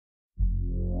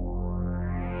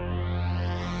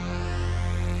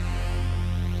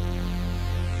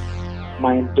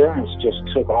my endurance just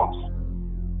took off.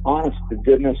 Honest to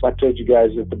goodness, I told you guys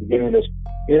at the beginning of this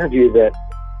interview that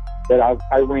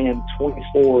I ran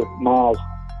 24 miles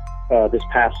this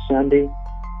past Sunday.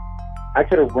 I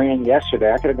could have ran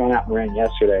yesterday. I could have gone out and ran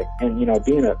yesterday. And, you know,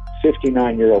 being a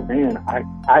 59-year-old man,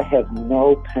 I have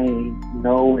no pain,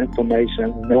 no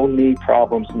inflammation, no knee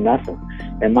problems, nothing.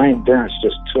 And my endurance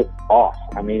just took off.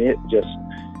 I mean,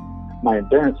 my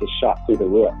endurance is shot through the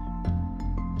roof.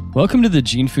 Welcome to the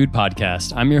Gene Food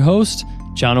Podcast. I'm your host,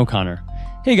 John O'Connor.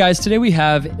 Hey guys, today we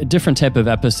have a different type of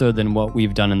episode than what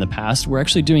we've done in the past. We're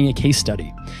actually doing a case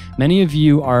study. Many of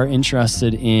you are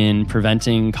interested in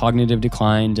preventing cognitive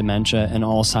decline, dementia, and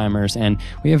Alzheimer's, and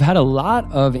we have had a lot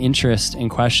of interest and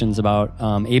questions about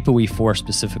ApoE4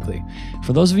 specifically.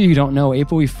 For those of you who don't know,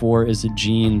 ApoE4 is a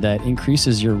gene that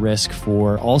increases your risk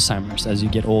for Alzheimer's as you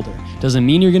get older. Doesn't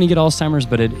mean you're going to get Alzheimer's,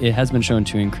 but it has been shown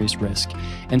to increase risk.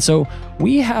 And so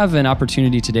we have an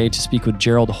opportunity today to speak with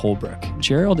Gerald Holbrook.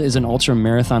 Gerald is an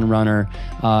ultramarathon runner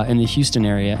in the Houston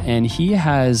area, and he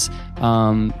has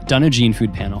done a gene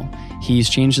food panel. He's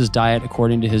changed his diet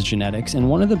according to his genetics, and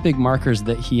one of the big markers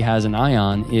that he has an eye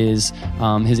on is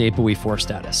his ApoE4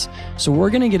 status. So we're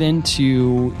going to get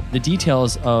into the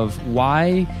details of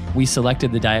why we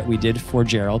selected the diet we did for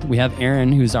Gerald. We have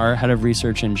Aaron, who's our head of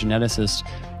research and geneticist,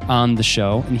 on the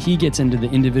show, and he gets into the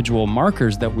individual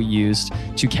markers that we used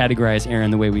to categorize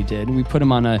Aaron the way we did. We put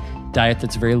him on a diet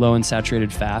that's very low in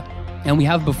saturated fat. And we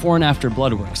have before and after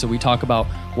blood work. So we talk about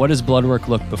what does blood work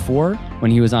look before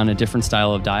when he was on a different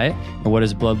style of diet, and what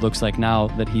his blood looks like now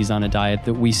that he's on a diet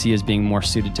that we see as being more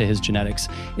suited to his genetics.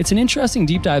 It's an interesting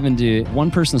deep dive into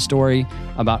one person's story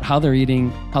about how they're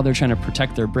eating, how they're trying to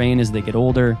protect their brain as they get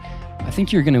older. I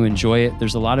think you're going to enjoy it.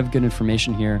 There's a lot of good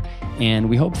information here, and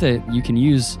we hope that you can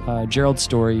use Gerald's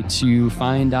story to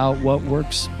find out what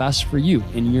works best for you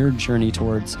in your journey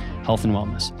towards health and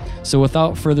wellness. So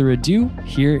without further ado,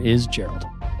 here is Gerald.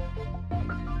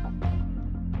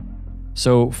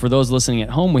 So for those listening at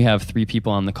home, we have three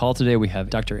people on the call today. We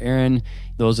have Dr. Aaron.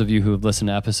 Those of you who have listened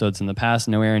to episodes in the past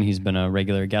know Aaron. He's been a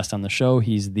regular guest on the show.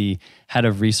 He's the head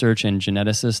of research and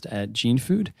geneticist at Gene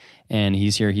Food, and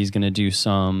he's here. He's going to do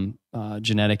some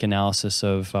genetic analysis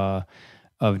of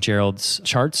Gerald's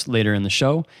charts later in the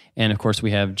show. And of course,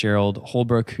 we have Gerald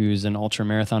Holbrook, who's an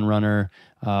ultramarathon runner,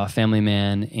 family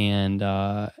man, and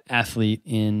athlete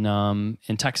in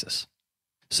Texas.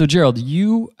 So Gerald,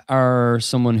 you are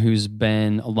someone who's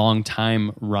been a long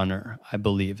time runner, I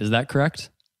believe. Is that correct?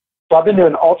 So I've been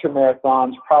doing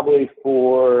ultramarathons probably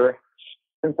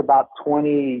since about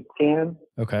 2010.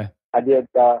 Okay. I did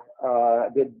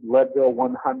Leadville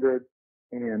 100,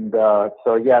 and so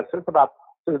it's about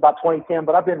 2010.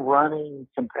 But I've been running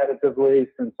competitively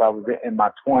since I was in my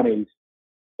 20s,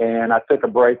 and I took a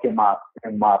break in my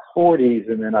 40s,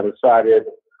 and then I decided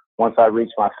once I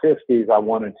reached my 50s, I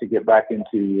wanted to get back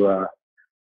into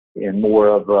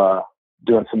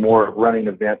doing some more running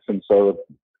events, and so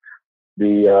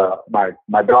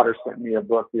my daughter sent me a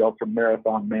book, The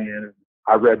Ultramarathon Man.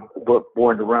 I read the book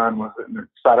Born to Run, and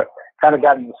kind of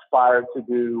got inspired to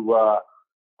do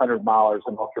 100 milers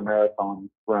and ultramarathon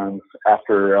runs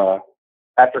after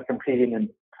competing in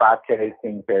 5Ks,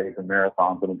 10Ks, and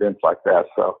marathons and events like that.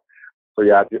 So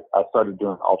yeah, I started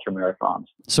doing ultramarathons.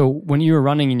 So when you were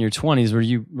running in your 20s, were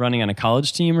you running on a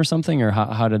college team or something, or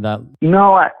how did that?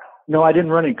 No, I didn't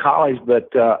run in college, but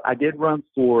I did run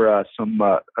for a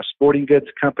sporting goods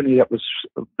company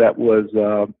that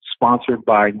was sponsored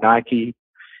by Nike,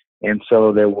 and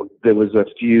so there was a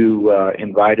few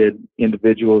invited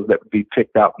individuals that would be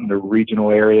picked out in the regional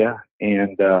area,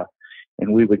 and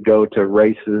we would go to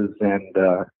races and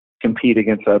compete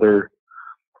against other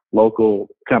local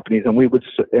companies, and we would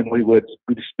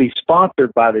be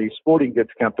sponsored by the sporting goods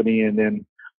company, and then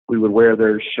we would wear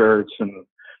their shirts and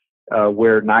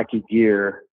wear Nike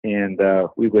gear, and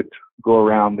we would go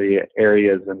around the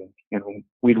areas and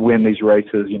we'd win these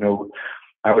races. You know,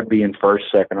 I would be in first,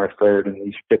 second, or third in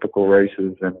these typical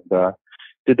races, and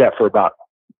did that for about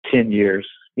 10 years,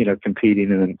 you know, competing.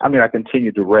 And I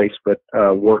continued to race, but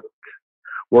work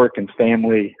and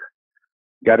family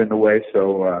got in the way,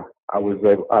 so I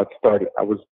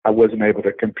wasn't able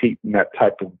to compete in that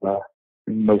type of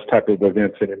in those type of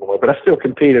events anymore. But I still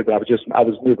competed. I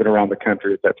was moving around the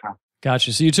country at that time.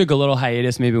 Gotcha. So you took a little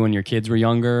hiatus maybe when your kids were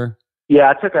younger?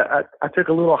 Yeah, I took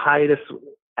a little hiatus.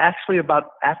 Actually,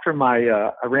 about after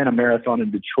I ran a marathon in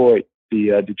Detroit,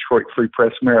 the Detroit Free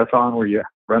Press Marathon, where you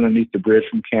run underneath the bridge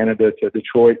from Canada to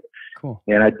Detroit. Cool.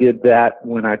 And I did that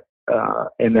when and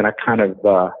then I kind of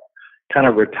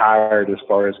retired as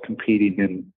far as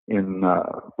competing in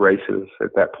races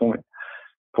at that point.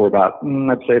 for about,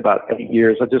 I'd say about 8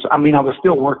 years. I was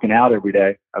still working out every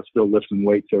day. I was still lifting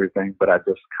weights, everything, but I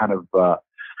just kind of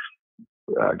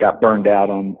got burned out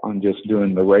on just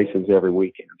doing the races every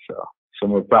weekend. So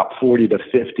from about 40 to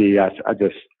 50, I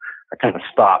kind of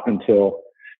stopped until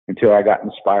I got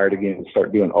inspired again to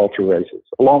start doing ultra races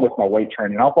along with my weight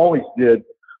training. I've always did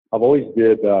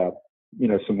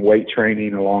some weight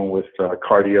training along with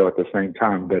cardio at the same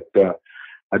time, but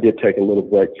I did take a little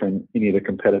break from any of the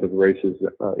competitive races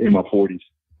in my 40s.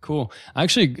 Cool. I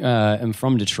actually am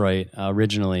from Detroit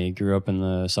originally, grew up in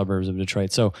the suburbs of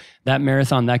Detroit. So that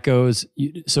marathon, it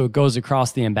goes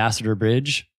across the Ambassador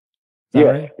Bridge? Yes,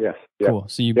 right? Yes. Cool.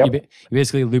 So you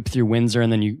basically loop through Windsor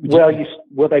and then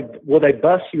they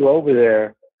bus you over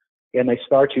there and they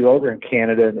start you over in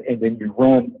Canada and then you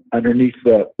run underneath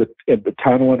the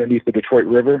tunnel underneath the Detroit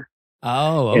River.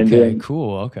 Oh, okay.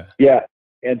 Cool. Okay. Yeah.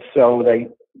 And so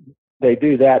they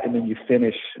do that, and then you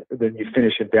finish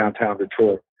in downtown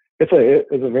Detroit. It's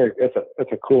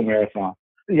a cool marathon.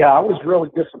 Yeah, I was really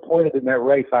disappointed in that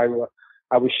race. I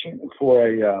was shooting for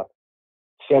a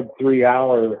sub 3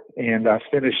 hour, and I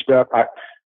finished up. I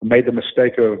made the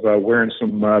mistake of wearing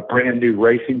some brand new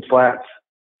racing flats,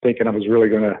 thinking I was really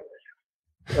going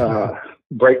to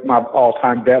break my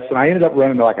all-time best, and I ended up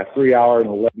running like a 3 hour and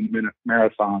 11-minute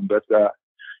marathon. But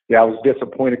I was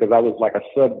disappointed because I was like a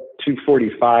sub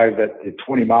 2:45 at the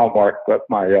 20-mile mark, but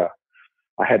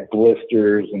I had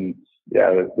blisters, and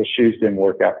the shoes didn't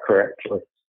work out correctly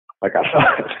like I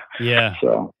thought. Yeah.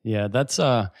 So that's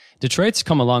Detroit's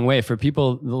come a long way. For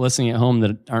people listening at home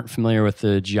that aren't familiar with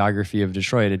the geography of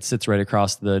Detroit, it sits right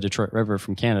across the Detroit River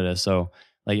from Canada. So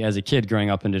like as a kid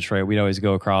growing up in Detroit, we'd always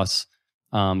go across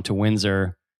to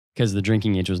Windsor because the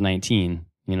drinking age was 19.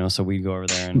 So we'd go over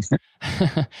there, and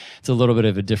it's a little bit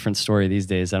of a different story these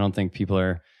days. I don't think people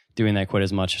are doing that quite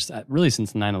as much. Really,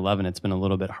 since 9/11, it's been a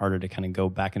little bit harder to kind of go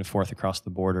back and forth across the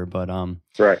border. But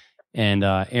right. And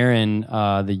Aaron,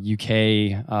 the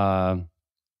UK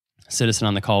citizen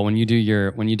on the call, when you do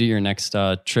your next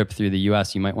trip through the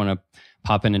US, you might want to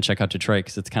pop in and check out Detroit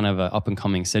because it's kind of an up and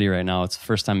coming city right now. It's the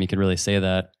first time you could really say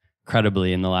that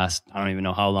credibly in the last, I don't even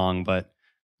know how long, but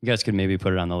you guys could maybe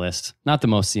put it on the list. Not the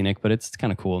most scenic, but it's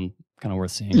kind of cool and kind of worth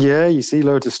seeing. Yeah, you see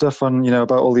loads of stuff on,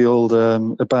 about all the old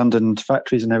abandoned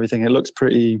factories and everything. It looks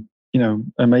pretty,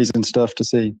 amazing stuff to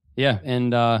see. Yeah,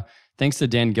 and thanks to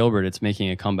Dan Gilbert, it's making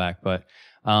a comeback. But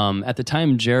at the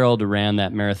time Gerald ran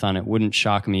that marathon, it wouldn't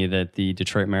shock me that the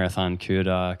Detroit Marathon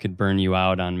could burn you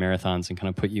out on marathons and kind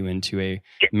of put you into a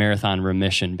marathon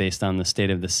remission based on the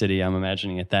state of the city. I'm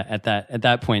imagining at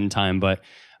that point in time, but.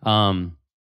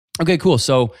 Okay, cool.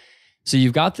 So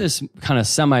you've got this kind of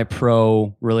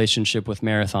semi-pro relationship with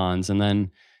marathons, and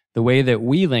then the way that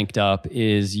we linked up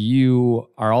is you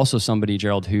are also somebody,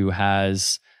 Gerald, who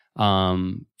has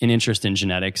an interest in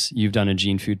genetics. You've done a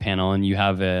gene food panel, and you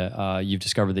have you've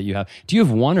discovered that you have. Do you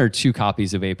have 1 or 2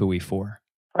 copies of ApoE4?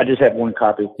 I just have 1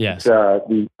 copy. Yes. I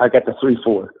got the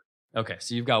 3/4. Okay,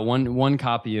 so you've got one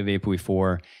copy of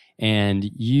ApoE4, and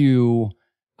you.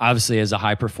 Obviously, as a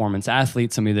high performance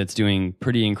athlete, somebody that's doing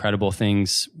pretty incredible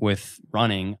things with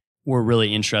running, we're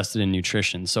really interested in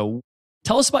nutrition. So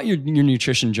tell us about your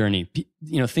nutrition journey,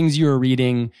 things you were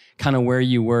reading, kind of where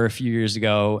you were a few years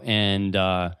ago, and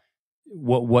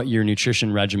what your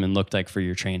nutrition regimen looked like for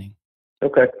your training.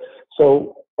 Okay.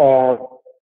 So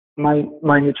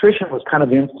my nutrition was kind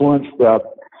of influenced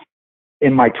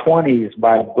in my 20s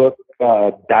by a book,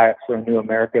 Diet for a New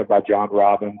America by John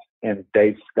Robbins and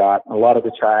Dave Scott. A lot of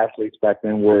the triathletes back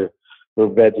then were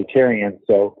vegetarian.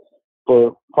 So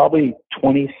for probably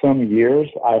 20 some years,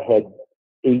 I had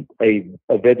eat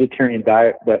a vegetarian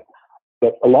diet, but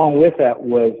along with that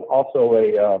was also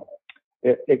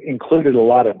it included a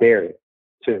lot of dairy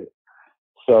too.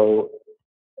 So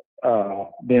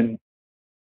then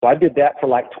I did that for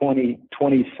like 20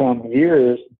 some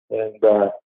years,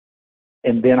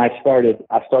 and then I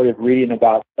started reading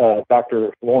about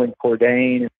Dr. Lauren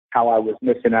Cordain and how I was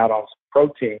missing out on some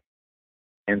protein.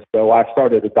 And so I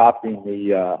started adopting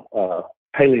the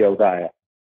Paleo diet,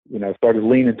 started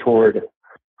leaning toward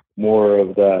more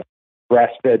of the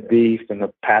grass-fed beef and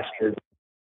the pastured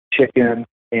chicken.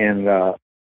 And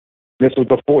this was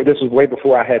way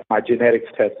before I had my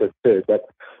genetics tested too.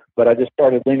 But I just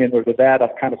started leaning over that. I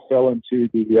kind of fell into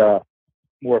the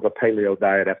more of a Paleo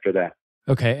diet after that.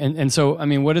 Okay. And so, I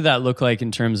mean, what did that look like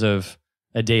in terms of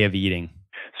a day of eating?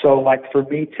 So like for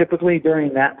me, typically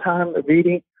during that time of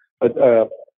eating,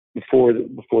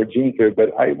 before gene food, but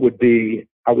I would do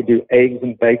eggs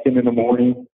and bacon in the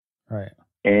morning. Right.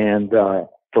 And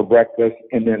for breakfast,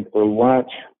 and then for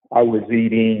lunch, I was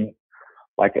eating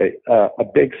like a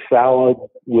big salad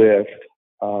with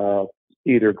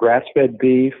either grass-fed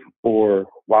beef or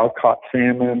wild-caught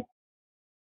salmon,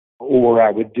 or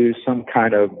I would do some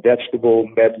kind of vegetable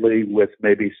medley with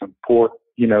maybe some pork,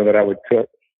 that I would cook.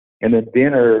 And then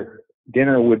dinner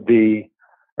would be,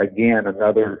 again,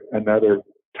 another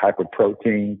type of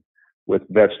protein with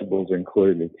vegetables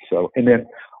included. So, and then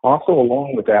also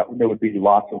along with that, there would be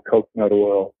lots of coconut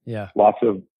oil, lots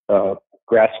of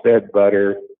grass-fed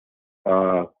butter,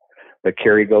 the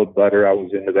Kerrygold butter. I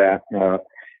was into that.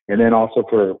 And then also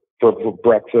for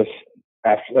breakfast,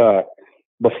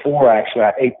 before actually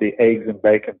I ate the eggs and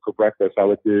bacon for breakfast, I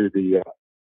would do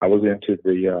I was into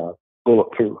the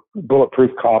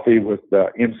bulletproof coffee with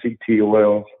the MCT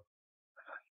oils.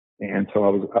 And so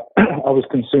I was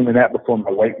consuming that before my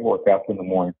weight workouts in the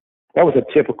morning. That was a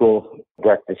typical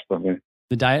breakfast for me.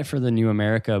 The Diet for the New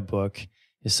America book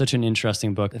is such an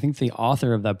interesting book. I think the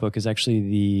author of that book is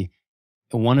actually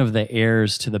one of the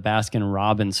heirs to the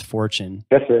Baskin-Robbins fortune.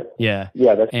 That's it. Yeah.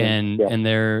 Yeah, that's and it.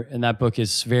 Yeah. And that book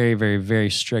is very, very,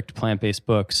 very strict plant-based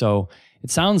book. So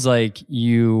it sounds like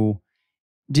you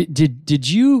did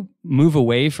you move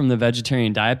away from the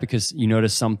vegetarian diet because you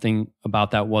noticed something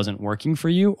about that wasn't working for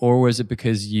you, or was it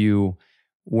because you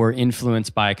were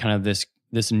influenced by kind of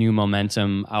this new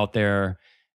momentum out there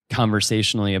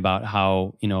conversationally about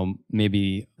how,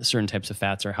 maybe certain types of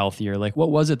fats are healthier? Like,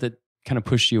 what was it that kind of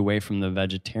pushed you away from the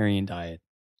vegetarian diet?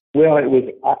 Well,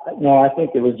 I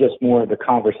think it was just more of the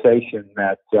conversation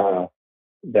that the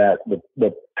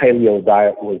paleo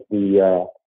diet was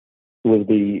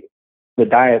the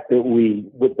diet that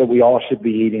we all should be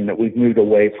eating, that we've moved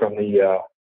away from the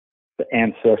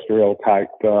ancestral type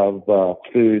of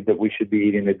food that we should be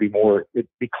eating. It'd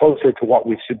be closer to what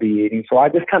we should be eating. So I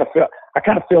just kind of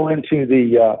fell into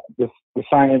the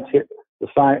science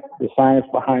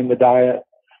behind the diet.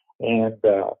 And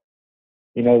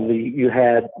you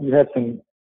had some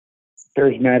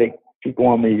charismatic people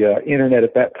on the internet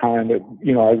at that time that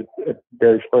I was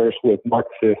very first with Mark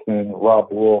Sisson and Rob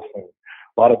Wolf and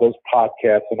a lot of those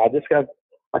podcasts. And I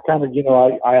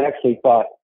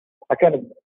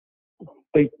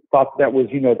thought that was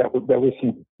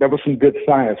some good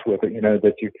science with it.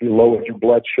 That if you lowered your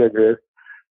blood sugar,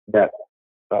 that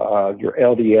your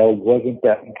LDL wasn't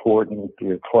that important,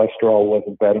 your cholesterol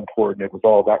wasn't that important. It was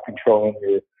all about controlling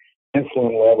your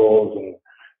insulin levels, and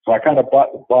so I kind of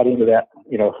bought into that,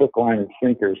 hook, line, and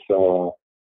sinker. So,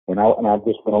 and I've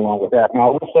just been along with that. Now,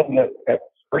 all of a sudden, at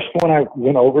first when I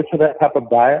went over to that type of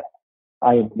diet,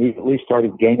 I immediately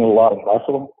started gaining a lot of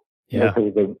muscle. Yeah.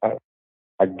 Because of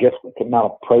I guess the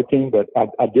amount of protein, but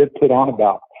I did put on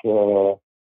about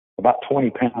 20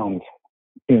 pounds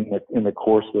in the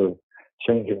course of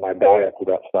changing my diet to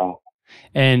that style.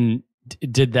 And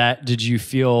did you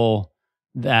feel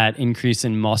that increase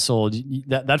in muscle?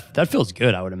 That feels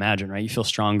good, I would imagine, right? You feel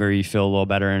stronger, you feel a little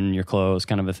better in your clothes,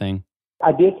 kind of a thing.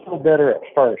 I did feel better at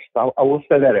first. I will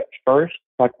say that at first,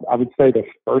 like I would say the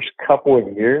first couple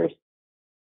of years,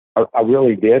 I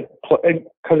really did,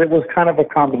 because it was kind of a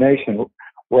combination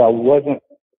where I wasn't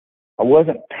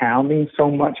pounding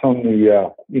so much on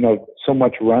the so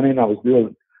much running. I was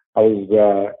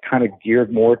kind of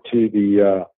geared more to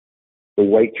the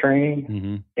weight training,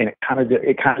 mm-hmm. and it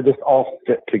kind of just all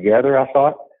fit together, I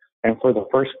thought. And for the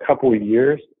first couple of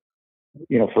years,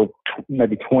 for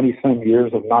maybe 20 some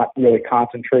years of not really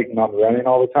concentrating on running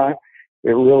all the time,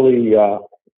 it really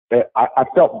I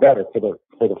felt better for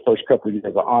the first couple of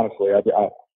years. Honestly, I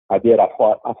did. I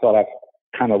thought I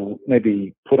kind of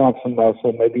maybe put on some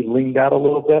muscle, maybe leaned out a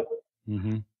little bit,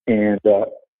 mm-hmm. and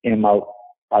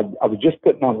I was just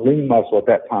putting on lean muscle at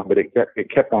that time, but it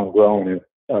kept on growing, and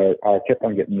I kept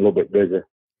on getting a little bit bigger.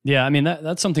 Yeah, I mean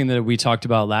that's something that we talked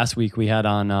about last week. We had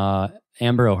on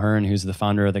Amber O'Hearn, who's the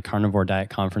founder of the Carnivore Diet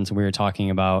Conference, and we were talking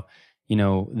about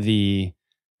the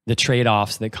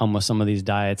trade-offs that come with some of these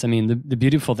diets. I mean, the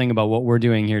beautiful thing about what we're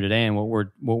doing here today and what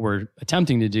we're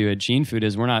attempting to do at Gene Food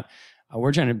is we're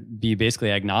trying to be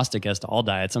basically agnostic as to all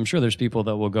diets. I'm sure there's people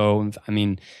that will go. I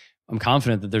mean, I'm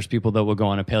confident that there's people that will go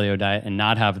on a paleo diet and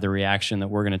not have the reaction that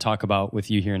we're going to talk about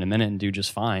with you here in a minute and do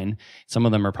just fine. Some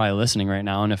of them are probably listening right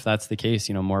now, and if that's the case,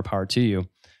 more power to you.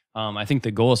 I think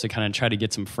the goal is to kind of try to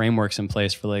get some frameworks in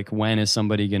place for like, when is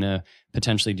somebody going to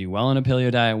potentially do well in a paleo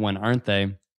diet? When aren't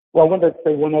they? Well, I wanted to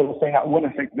say one other thing.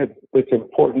 One thing that's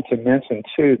important to mention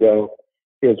too, though,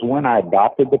 is when I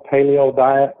adopted the paleo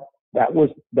diet, that was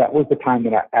the time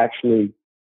that I actually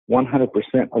 100%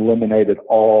 eliminated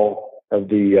all of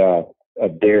the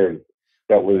dairy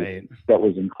that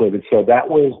was included. So that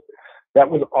was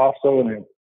also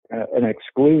an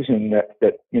exclusion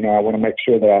that I want to make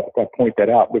sure that I point that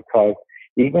out, because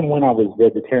even when I was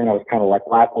vegetarian, I was kind of like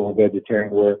a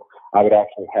vegetarian, where I would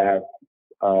actually have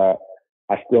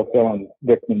I still fell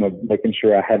victim of making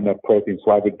sure I had enough protein.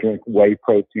 So I would drink whey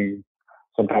protein.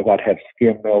 Sometimes I'd have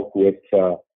skim milk with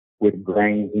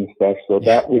grains and stuff. So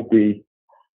that would be,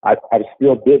 I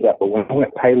still did that. But when I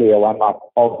went paleo, I knocked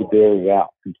all the dairy out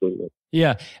completely.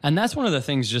 Yeah. And that's one of the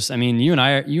things, just, I mean, you and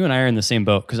I are in the same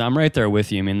boat, because I'm right there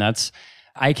with you. I mean,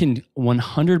 I can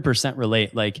 100%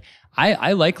 relate. Like,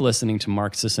 I like listening to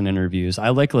Mark Sisson interviews. I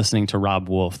like listening to Rob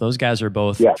Wolf. Those guys are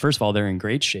both, first of all, they're in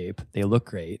great shape. They look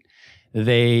great.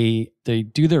 They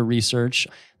do their research.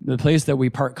 The place that we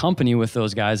part company with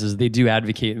those guys is they do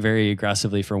advocate very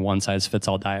aggressively for one size fits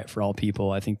all diet for all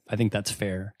people. I think that's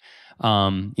fair.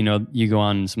 You go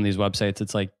on some of these websites,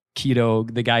 it's like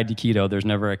keto, the guide to keto. There's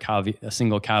never a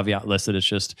single caveat listed.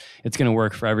 It's going to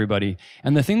work for everybody.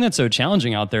 And the thing that's so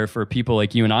challenging out there for people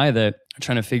like you and I that are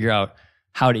trying to figure out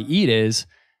how to eat is,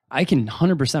 I can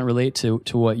 100% relate to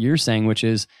what you're saying, which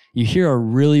is you hear a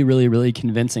really, really, really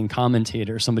convincing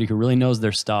commentator, somebody who really knows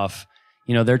their stuff.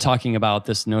 They're talking about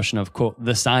this notion of, quote,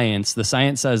 the science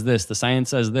says this, the science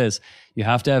says this. You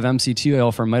have to have MCT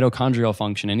oil for mitochondrial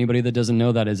function. Anybody that doesn't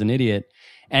know that is an idiot.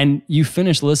 And you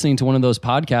finish listening to one of those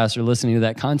podcasts or listening to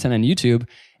that content on YouTube,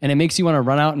 and it makes you want to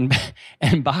run out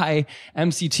and buy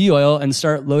MCT oil and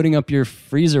start loading up your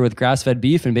freezer with grass-fed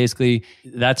beef. And basically,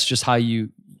 that's just how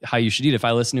you should eat. If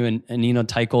I listen to a Nina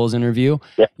Teichol's interview,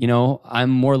 I'm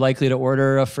more likely to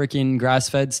order a freaking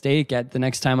grass-fed steak at the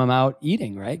next time I'm out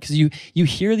eating, right? Because you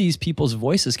hear these people's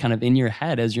voices kind of in your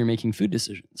head as you're making food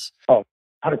decisions. Oh,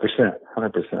 100%.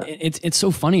 It's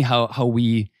so funny how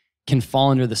we can fall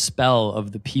under the spell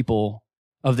of the people,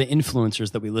 of the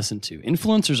influencers that we listen to.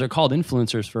 Influencers are called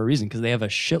influencers for a reason, because they have a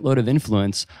shitload of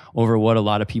influence over what a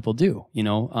lot of people do,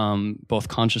 both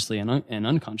consciously and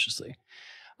unconsciously.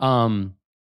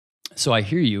 So I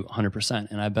hear you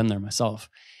 100%, and I've been there myself.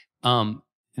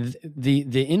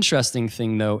 The interesting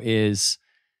thing though is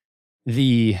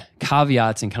the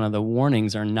caveats and kind of the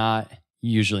warnings are not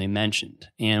usually mentioned.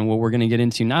 And what we're going to get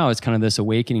into now is kind of this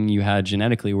awakening you had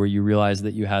genetically, where you realized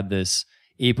that you had this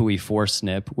ApoE4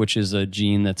 SNP, which is a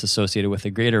gene that's associated with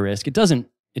a greater risk. It doesn't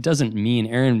mean,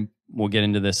 Aaron will get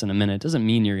into this in a minute, it doesn't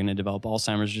mean you're going to develop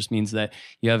Alzheimer's. It just means that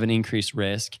you have an increased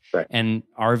risk. Right. And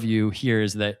our view here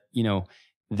is that,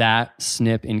 that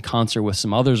SNP, in concert with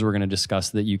some others we're going to discuss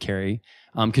that you carry,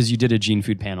 because you did a gene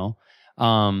food panel,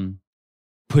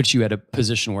 puts you at a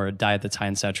position where a diet that's high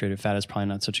in saturated fat is probably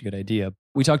not such a good idea.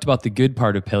 We talked about the good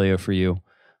part of paleo for you.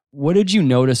 What did you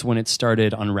notice when it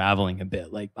started unraveling a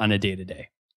bit, like on a day-to-day?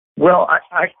 Well,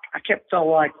 I kept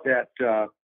feeling like that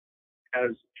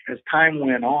as time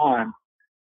went on,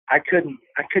 I couldn't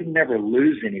never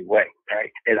lose any weight,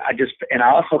 right? And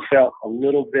I also felt a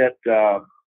little bit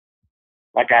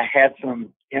like I had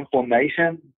some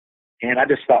inflammation. And I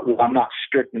just thought, well, I'm not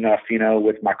strict enough,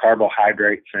 with my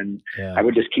carbohydrates, and I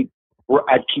would just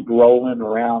I'd keep rolling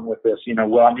around with this,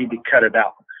 well, I need to cut it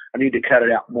out. I need to cut it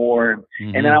out more.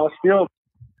 And then I was still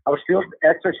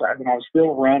exercising. I was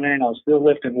still running. I was still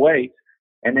lifting weights.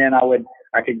 And then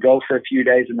I could go for a few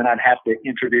days, and then I'd have to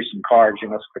introduce some carbs,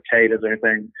 some potatoes or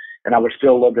anything, and I would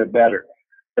feel a little bit better.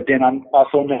 But then I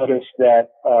also noticed that,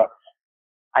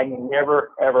 I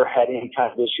never, ever had any kind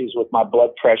of issues with my blood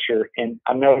pressure. And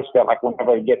I noticed that, like,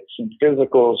 whenever I get some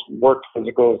work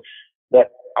physicals,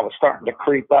 that I was starting to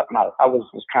creep up. And I was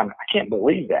just I can't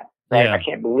believe that. Right? Yeah. I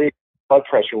can't believe blood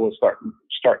pressure was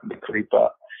starting to creep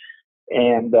up.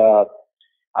 And,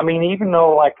 even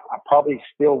though, like, I probably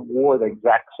still wore the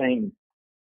exact same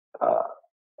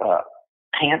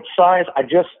pant size,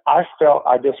 I felt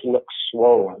I just looked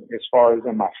swollen as far as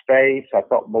in my face. I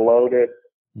felt bloated.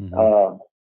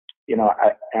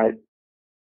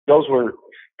 Those were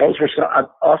some,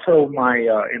 also my,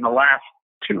 in the last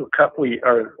couple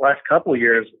of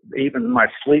years, even my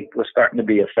sleep was starting to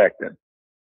be affected,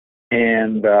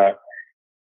 and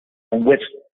which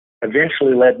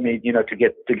eventually led me, to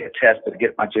get tested, to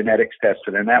get my genetics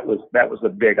tested. And that was a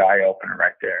big eye opener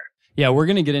right there. Yeah. We're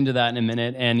going to get into that in a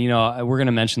minute. And, we're going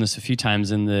to mention this a few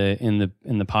times in the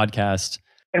podcast.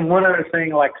 And one other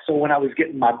thing, like, so when I was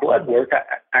getting my blood work,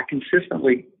 I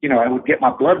consistently, I would get my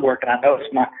blood work, and I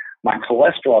noticed my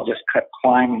cholesterol just kept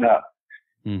climbing up,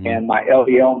 and my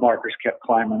LDL markers kept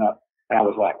climbing up. And I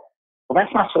was like, well,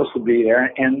 that's not supposed to be there.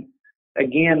 And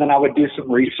again, then I would do some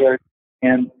research,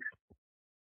 and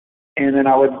then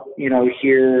I would,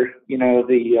 hear,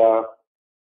 a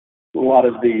lot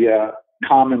of the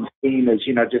common theme is,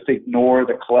 just ignore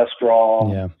the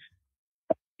cholesterol. Yeah.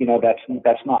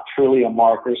 That's not truly a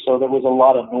marker. So there was a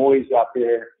lot of noise out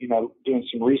there, doing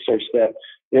some research that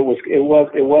it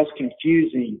was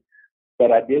confusing,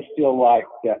 but I did feel like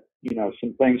that,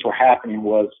 some things were happening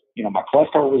was, my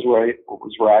cholesterol was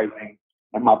rising,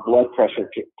 and my blood pressure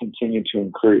continued to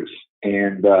increase.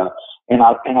 And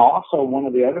also one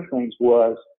of the other things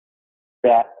was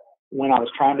that when I was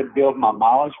trying to build my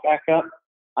mileage back up,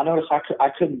 I noticed I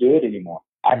couldn't do it anymore.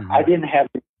 I didn't have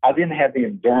the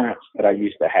endurance that I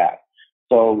used to have.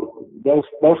 So those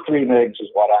three things is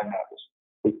what I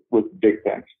noticed with big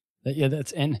things. Yeah,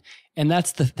 that's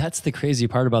the crazy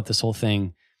part about this whole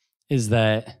thing, is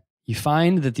that you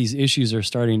find that these issues are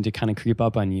starting to kind of creep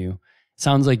up on you. It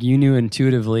sounds like you knew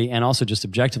intuitively and also just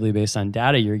objectively based on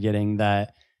data you're getting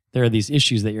that there are these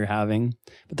issues that you're having.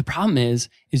 But the problem is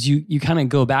you kind of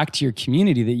go back to your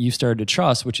community that you started to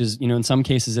trust, which is, in some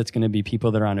cases it's going to be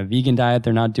people that are on a vegan diet,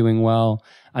 they're not doing well.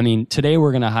 I mean, today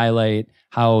we're going to highlight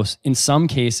how in some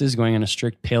cases going on a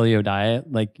strict paleo diet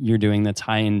like you're doing that's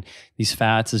high in these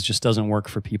fats just doesn't work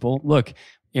for people. Look,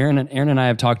 Aaron and I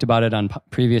have talked about it on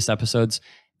previous episodes.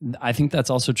 I think that's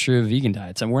also true of vegan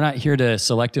diets. And we're not here to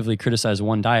selectively criticize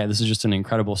one diet. This is just an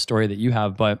incredible story that you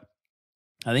have. But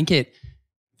I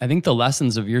think the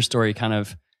lessons of your story kind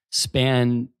of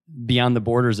span beyond the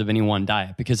borders of any one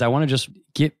diet, because I want to just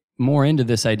get more into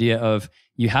this idea of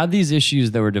you had these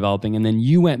issues that were developing, and then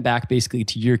you went back basically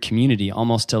to your community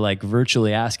almost to like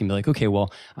virtually ask and be like, okay,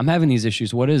 well, I'm having these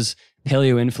issues. What does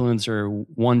Paleo Influencer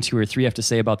 1, 2, or 3 have to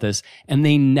say about this? And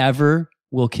they never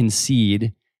will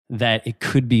concede that it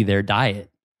could be their diet.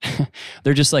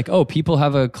 They're just like, oh, people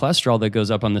have a cholesterol that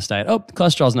goes up on this diet. Oh,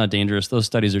 cholesterol's not dangerous. Those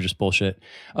studies are just bullshit.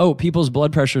 Oh, people's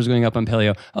blood pressure is going up on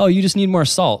paleo. Oh, you just need more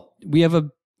salt. We have a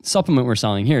supplement we're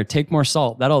selling here. Take more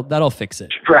salt. That'll fix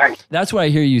it. Right. That's what I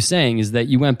hear you saying, is that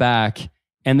you went back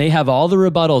and they have all the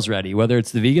rebuttals ready, whether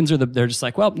it's the vegans or they're just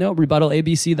like, well, no, rebuttal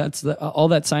ABC. That's all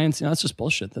that science. That's just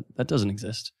bullshit. That doesn't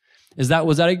exist. Was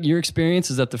that your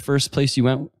experience? Is that the first place you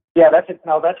went? Yeah, that's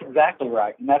exactly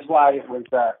right, and that's why it was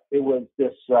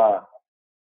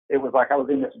like I was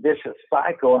in this vicious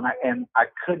cycle, and I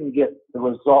couldn't get the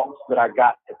results that I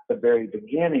got at the very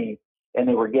beginning, and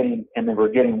they were getting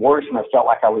worse, and I felt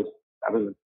like I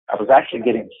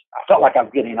felt like I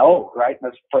was getting old, right?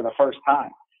 That's for the first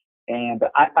time, and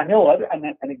I know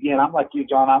and again, I'm like you,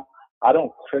 John. I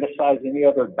don't criticize any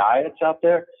other diets out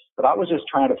there. But I was just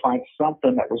trying to find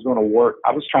something that was going to work.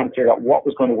 I was trying to figure out what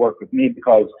was going to work with me,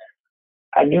 because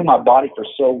I knew my body for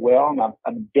so well, and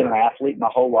I've been an athlete my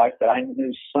whole life, that I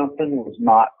knew something was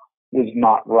not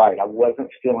right. I wasn't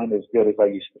feeling as good as I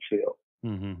used to feel.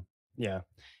 Mm-hmm. Yeah.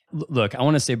 Look, I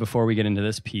want to say before we get into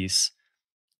this piece,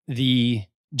 the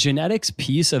genetics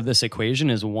piece of this equation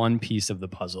is one piece of the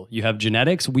puzzle. You have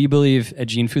genetics. We believe at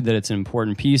Gene Food that it's an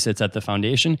important piece. It's at the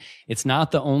foundation. It's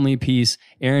not the only piece.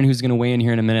 Aaron, who's going to weigh in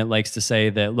here in a minute, likes to say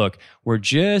that, look, we're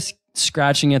just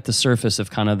scratching at the surface of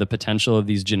kind of the potential of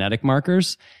these genetic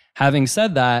markers. Having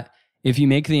said that, if you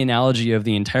make the analogy of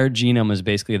the entire genome as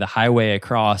basically the highway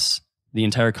across the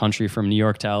entire country from New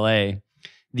York to LA,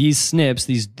 these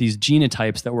SNPs, these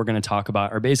genotypes that we're going to talk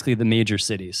about, are basically the major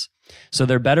cities. So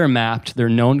they're better mapped. They're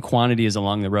known quantities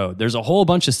along the road. There's a whole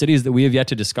bunch of cities that we have yet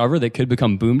to discover that could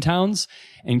become boom towns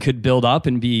and could build up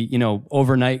and be,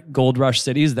 overnight gold rush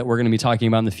cities that we're going to be talking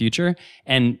about in the future.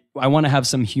 And I want to have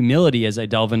some humility as I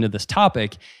delve into this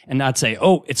topic and not say,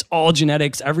 oh, it's all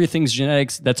genetics. Everything's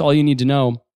genetics. That's all you need to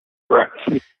know. Right.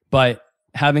 But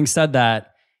having said that,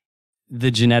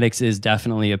 the genetics is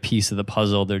definitely a piece of the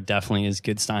puzzle. There definitely is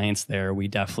good science there. We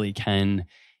definitely can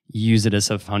use it as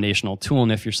a foundational tool.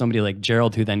 And if you're somebody like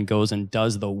Gerald, who then goes and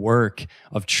does the work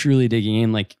of truly digging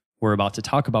in, like we're about to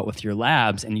talk about with your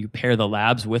labs, and you pair the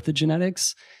labs with the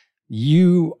genetics,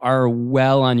 you are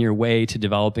well on your way to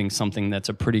developing something that's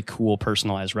a pretty cool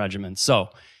personalized regimen. So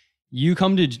you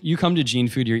come to Gene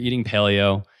Food, you're eating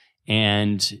paleo,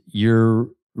 and your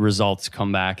results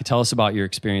come back. Tell us about your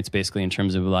experience basically in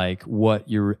terms of like what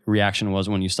your reaction was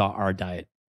when you saw our diet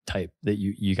type that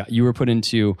you got. You were put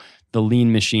into the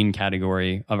lean machine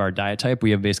category of our diet type.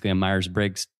 We have basically a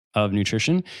Myers-Briggs of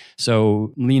nutrition.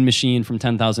 So lean machine from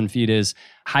 10,000 feet is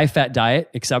high fat diet,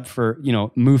 except for,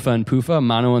 MUFA and PUFA,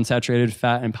 monounsaturated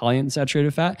fat and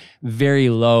polyunsaturated fat, very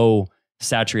low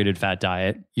saturated fat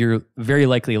diet. You're very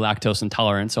likely lactose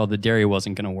intolerant, so the dairy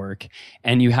wasn't going to work.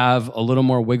 And you have a little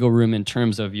more wiggle room in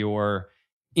terms of your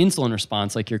insulin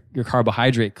response, like your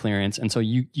carbohydrate clearance. And so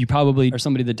you probably are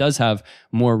somebody that does have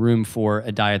more room for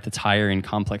a diet that's higher in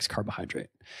complex carbohydrate.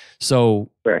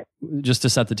 So right. Just to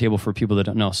set the table for people that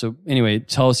don't know. So anyway,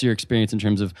 tell us your experience in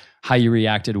terms of how you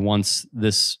reacted once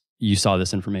you saw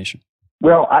this information.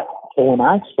 Well, when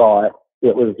I saw it,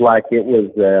 it was like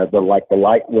the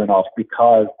light went off,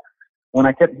 because when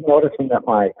I kept noticing that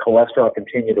my cholesterol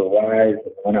continued to rise,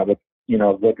 and when I would,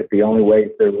 look at the only ways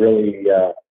to really,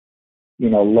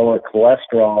 lower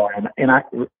cholesterol,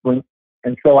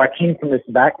 And so I came from this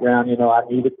background, I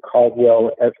needed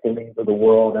Caldwell, Escalines of the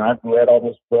world, and I've read all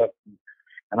those books,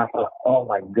 and I thought, oh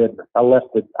my goodness,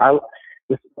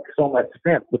 this makes so much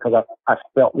sense because I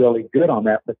felt really good on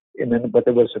that, but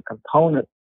there was a component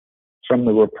from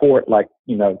the report, like,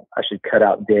 I should cut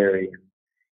out dairy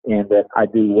and that I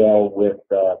do well with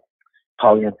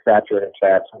polyunsaturated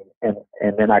fats, and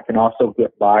then I can also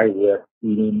get by with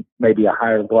eating maybe a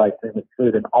higher glycemic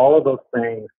food, and all of those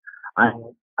things.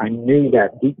 I knew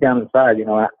that deep down inside,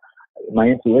 my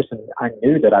intuition, I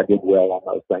knew that I did well on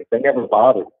those things. They never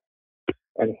bothered me.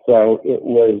 And so it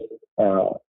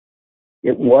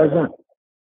wasn't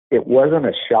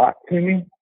a shock to me,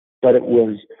 but it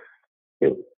was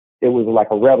like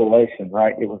a revelation,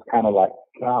 right? It was kind of like,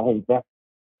 golly, that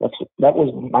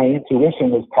was my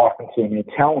intuition was talking to me and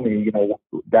telling me,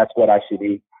 that's what I should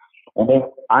eat. And then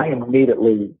I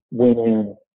immediately went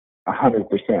in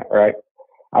 100%, right?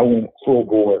 I went full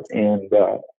board, and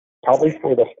probably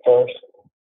for the first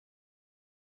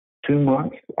 2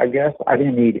 months, I guess, I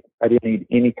didn't eat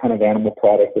any kind of animal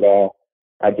products at all.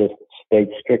 I just stayed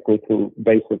strictly to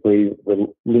basically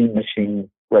the lean machine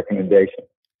recommendation.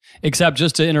 Except,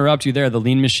 just to interrupt you there, the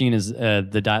lean machine is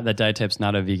that diet type's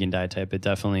not a vegan diet type. It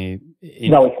definitely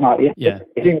no, it's not.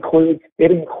 It includes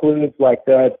like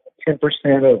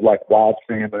 10% of like wild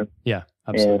salmon. Yeah,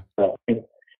 absolutely.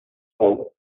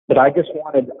 But I just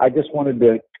wanted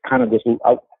to kind of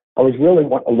I was really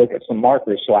wanting to look at some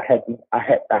markers. So I had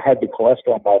the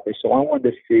cholesterol markers. So I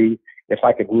wanted to see if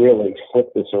I could really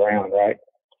flip this around, right?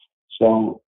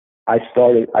 So I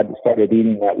started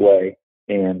eating that way,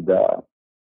 and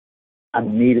I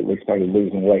immediately started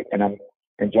losing weight. And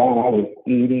John, I was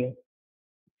eating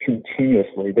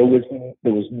continuously. There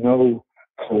was no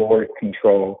caloric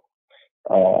control.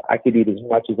 I could eat as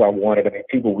much as I wanted. I mean,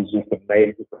 people was just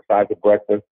amazed at the size of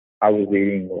breakfast. I was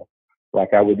eating,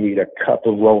 like, I would eat a cup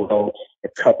of rolled oats, a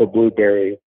cup of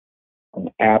blueberries,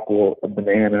 an apple, a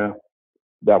banana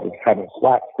that was having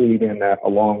flaxseed in that,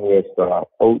 along with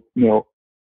oatmeal.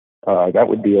 That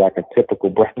would be like a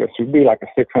typical breakfast. It would be like a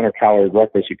 600-calorie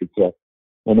breakfast, you could say.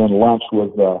 And then lunch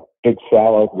was a big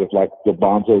salad with like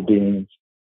garbanzo beans.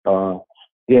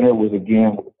 Dinner was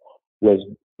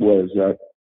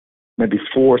maybe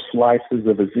 4 slices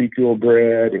of Ezekiel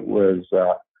bread. It was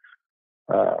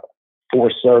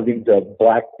 4 servings of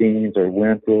black beans or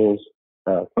lentils,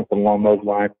 something along those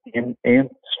lines, and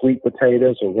sweet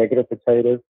potatoes or regular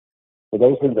potatoes. So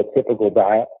those were the typical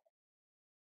diet.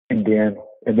 And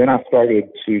then I started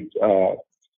to,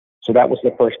 so that was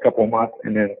the first couple of months,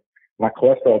 and then my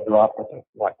cholesterol dropped, I think,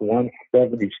 like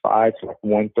 175 to like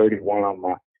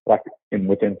 131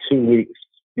 within 2 weeks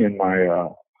on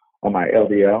my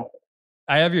LDL.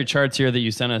 I have your charts here that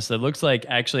you sent us. That looks like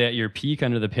actually at your peak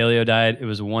under the paleo diet, it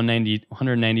was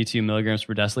 192 milligrams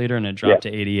per deciliter, and it dropped to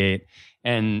 88.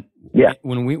 And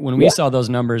when we saw those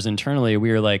numbers internally,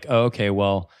 we were like, oh, okay,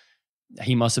 well,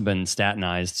 he must have been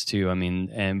statinized too. I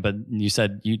mean, but you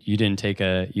said you didn't take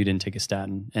a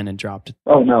statin, and it dropped.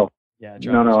 Oh no. Yeah.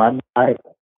 No. I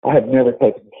have never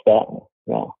taken statin.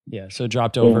 No. Yeah. So it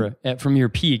dropped over from your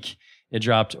peak. It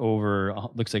dropped over,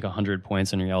 looks like 100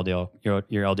 points on your LDL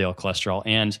cholesterol.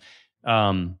 And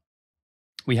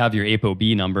we have your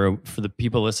ApoB number. For the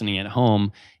people listening at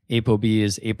home, ApoB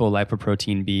is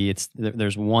apolipoprotein B.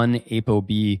 There's one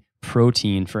ApoB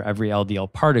protein for every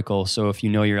LDL particle. So if you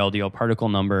know your LDL particle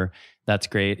number, that's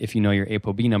great. If you know your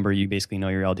ApoB number, you basically know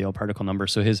your LDL particle number.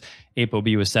 So his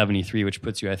ApoB was 73, which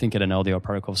puts you, I think, at an LDL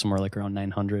particle of somewhere like around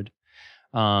 900,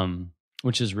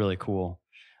 which is really cool.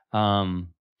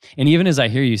 And even as I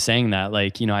hear you saying that,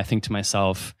 like, I think to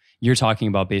myself, you're talking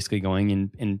about basically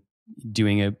going and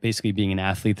doing basically being an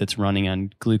athlete that's running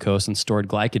on glucose and stored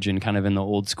glycogen, kind of in the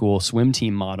old school swim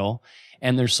team model.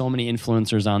 And there's so many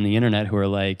influencers on the internet who are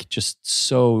like just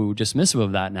so dismissive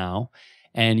of that now.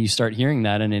 And you start hearing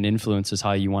that, and it influences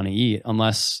how you want to eat,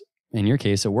 unless in your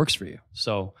case, it works for you.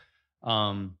 So,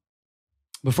 so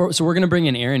we're going to bring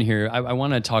in Aaron here. I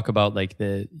want to talk about like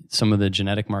some of the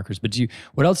genetic markers, but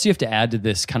what else do you have to add to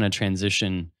this kind of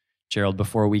transition, Gerald,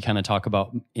 before we kind of talk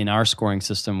about in our scoring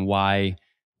system, why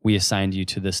we assigned you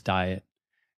to this diet?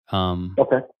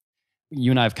 Okay.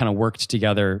 You and I have kind of worked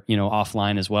together,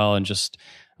 offline as well. And just,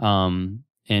 and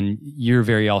you're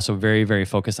very, very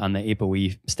focused on the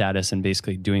ApoE status and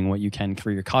basically doing what you can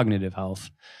for your cognitive health.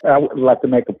 I would like to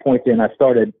make a point then. I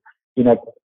started,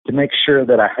 to make sure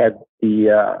that I had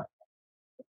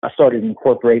I started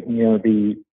incorporating,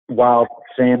 the wild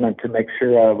salmon to make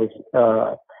sure I was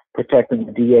protecting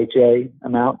the DHA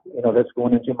amount, that's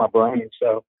going into my brain.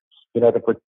 So,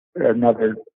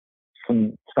 another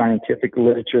some scientific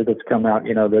literature that's come out,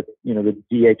 that, the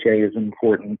DHA is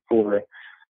important for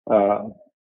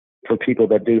people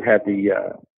that do have the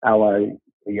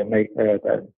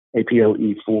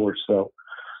ApoE4. So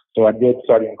I did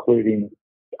start including,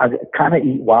 I kind of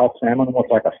eat wild salmon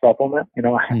almost like a supplement.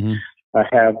 I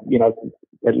have,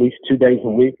 at least 2 days a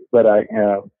week, but I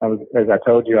was, as I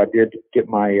told you, I did get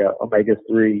my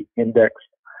omega-3 index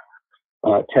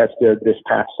tested this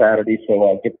past Saturday.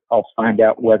 So I'll find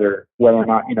out whether or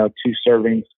not, 2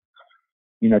 servings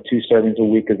a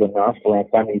week is enough, or if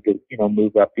I need to,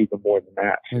 move up even more than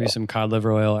that. Maybe some cod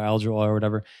liver oil or algae oil or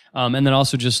whatever. And then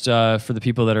also just for the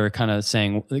people that are kind of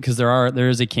saying, because there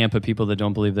is a camp of people that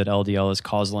don't believe that LDL is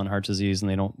causal in heart disease,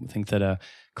 and they don't think that a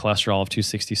cholesterol of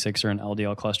 266 or an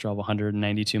LDL cholesterol of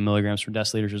 192 milligrams per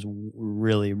deciliter is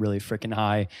really, really freaking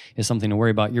high, is something to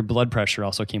worry about. Your blood pressure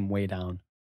also came way down.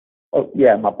 Oh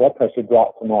yeah, my blood pressure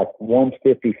dropped from like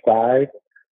 155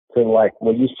 to like,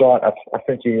 well, you saw it. I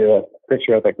sent you a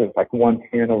picture. I think it was like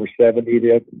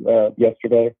 110/70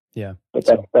 yesterday. Yeah. But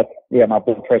that's my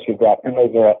blood pressure dropped, and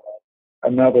those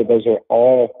are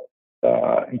all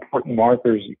important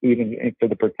markers, even for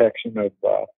the protection of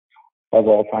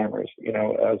Alzheimer's.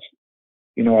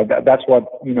 That's what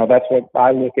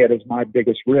I look at as my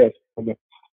biggest risk for the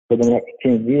next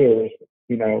 10 years.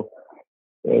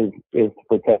 Is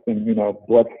protecting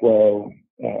blood flow,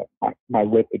 my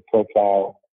lipid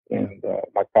profile, and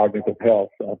my cognitive health.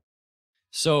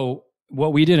 So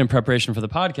what we did in preparation for the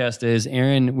podcast is,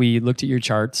 Aaron, we looked at your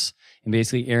charts, and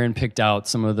basically Aaron picked out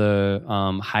some of the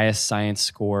highest science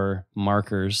score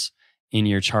markers in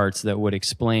your charts that would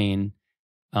explain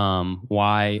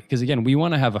why. Because again, we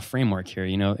want to have a framework here.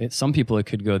 Some people, it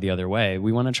could go the other way.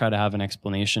 We want to try to have an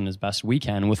explanation as best we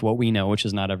can with what we know, which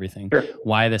is not everything, sure,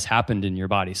 why this happened in your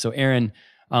body. So Aaron,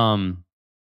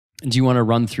 do you want to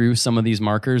run through some of these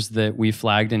markers that we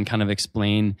flagged and kind of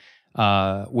explain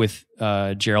with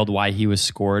Gerald why he was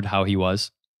scored how he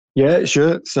was? Yeah,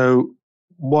 sure. So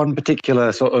one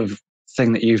particular sort of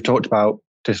thing that you've talked about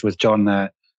just with John there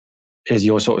is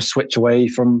your sort of switch away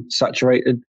from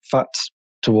saturated fats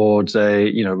towards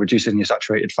reducing your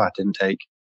saturated fat intake,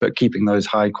 but keeping those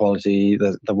high quality,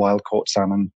 the wild caught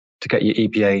salmon to get your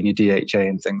EPA and your DHA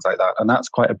and things like that. And that's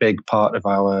quite a big part of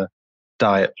our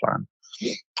diet plan.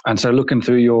 And so looking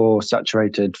through your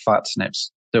saturated fat SNPs,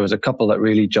 there was a couple that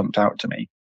really jumped out to me.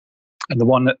 And the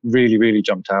one that really, really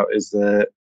jumped out is the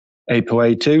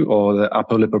ApoE2, or the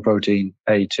apolipoprotein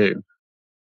A2.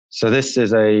 So this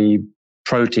is a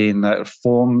protein that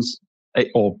forms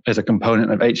or is a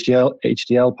component of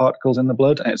HDL particles in the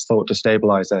blood, and it's thought to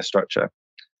stabilize their structure.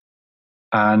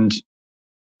 And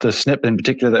the SNP in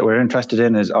particular that we're interested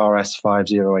in is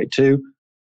RS5082,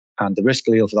 and the risk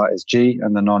allele for that is G,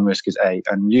 and the non-risk is A.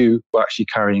 And you were actually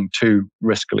carrying 2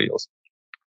 risk alleles.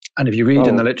 And if you read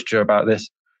in the literature about this,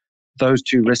 those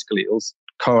 2 risk alleles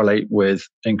correlate with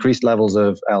increased levels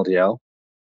of LDL,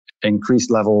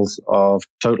 increased levels of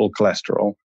total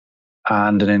cholesterol,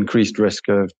 and an increased risk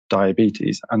of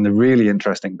diabetes. And the really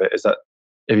interesting bit is that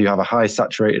if you have a high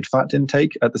saturated fat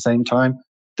intake at the same time,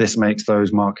 this makes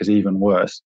those markers even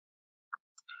worse.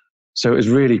 So it was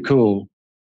really cool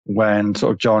when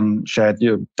sort of John shared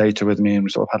your data with me and we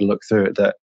sort of had a look through it,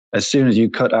 that as soon as you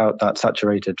cut out that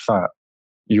saturated fat,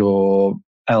 your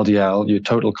LDL, your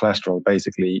total cholesterol,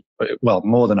 basically, well,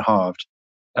 more than halved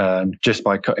just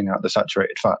by cutting out the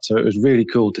saturated fat. So it was really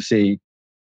cool to see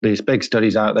these big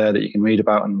studies out there that you can read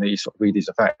about and read these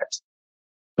effects,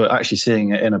 but actually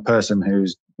seeing it in a person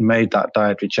who's made that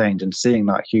dietary change and seeing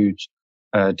that huge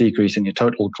decrease in your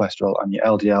total cholesterol and your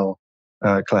LDL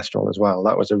cholesterol as well.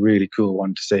 That was a really cool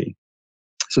one to see.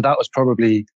 So that was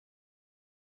probably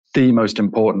the most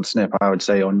important SNP, I would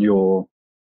say, on your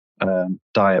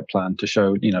diet plan to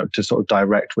show, to sort of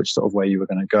direct which sort of way you were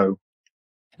going to go.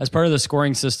 As part of the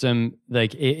scoring system,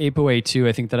 like ApoE2,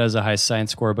 I think that has a high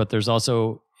science score, but there's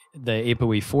also the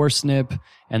ApoE4 SNP,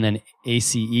 and then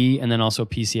ACE, and then also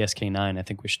PCSK9. I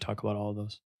think we should talk about all of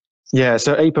those. Yeah,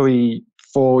 so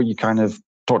ApoE4, you kind of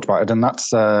talked about it, and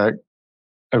that's a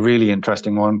really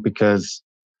interesting one because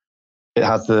it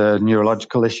has the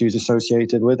neurological issues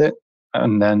associated with it.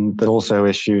 And then there's also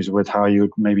issues with how you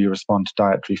would maybe respond to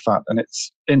dietary fat. And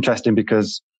it's interesting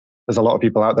because there's a lot of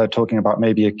people out there talking about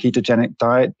maybe a ketogenic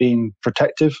diet being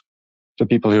protective for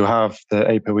people who have the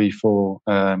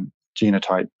ApoE4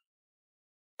 genotype.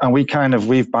 And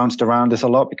we've bounced around this a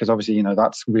lot because obviously,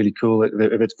 that's really cool if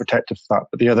it's protective for that.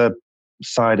 But the other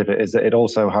side of it is that it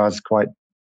also has quite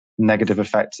negative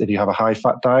effects if you have a high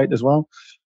fat diet as well.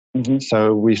 Mm-hmm.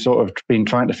 So we've sort of been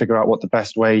trying to figure out what the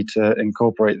best way to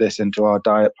incorporate this into our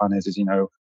diet plan is, and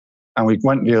we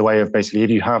went the other way of basically,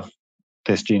 if you have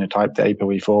this genotype, the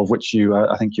ApoE4, of which you,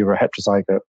 I think you were a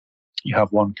heterozygote. You have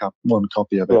one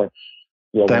copy of it. Right.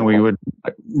 Yeah, then we would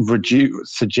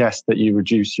suggest that you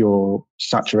reduce your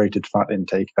saturated fat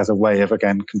intake as a way of,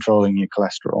 again, controlling your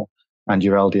cholesterol and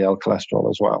your LDL cholesterol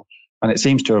as well. And it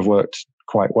seems to have worked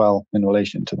quite well in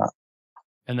relation to that.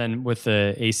 And then with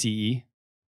the ACE?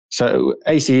 So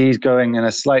ACE is going in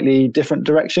a slightly different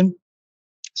direction.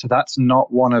 So that's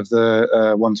not one of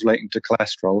the ones relating to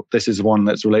cholesterol. This is one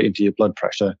that's related to your blood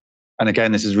pressure. And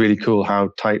again, this is really cool how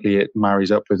tightly it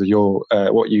marries up with your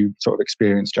what you sort of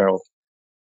experienced, Gerald.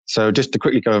 So just to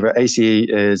quickly go over, ACE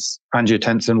is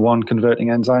angiotensin 1 converting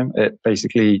enzyme. It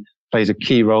basically plays a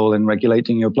key role in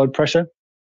regulating your blood pressure.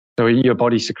 So your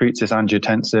body secretes this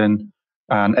angiotensin,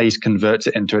 and ACE converts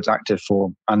it into its active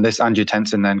form. And this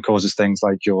angiotensin then causes things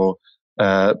like your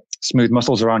smooth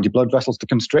muscles around your blood vessels to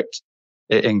constrict.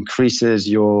 It increases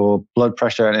your blood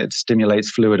pressure, and it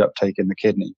stimulates fluid uptake in the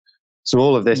kidney. So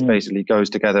all of this basically goes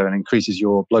together and increases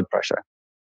your blood pressure.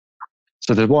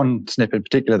 So there's one SNP in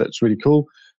particular that's really cool,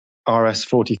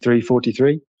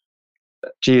 RS4343.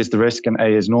 G is the risk and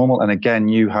A is normal. And again,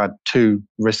 you had 2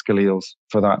 risk alleles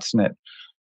for that SNP.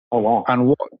 Oh, wow. And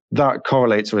what that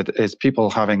correlates with is people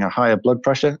having a higher blood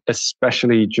pressure,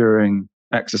 especially during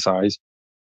exercise.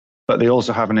 But they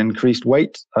also have an increased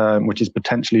weight, which is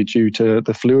potentially due to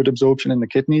the fluid absorption in the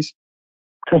kidneys.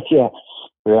 Yeah.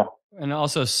 And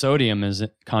also sodium is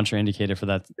contraindicated for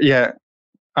that. Yeah,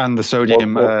 and the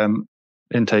sodium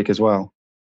intake as well.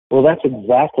 Well, that's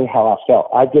exactly how I felt.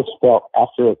 I just felt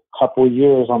after a couple of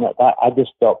years on that, I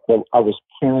just felt that I was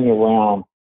carrying around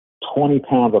 20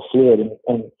 pounds of fluid.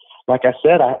 And like I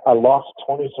said, I lost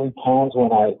 23 pounds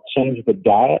when I changed the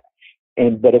diet.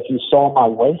 But if you saw my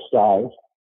waist size,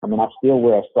 I mean, I still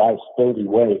wear a size 30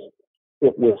 waist.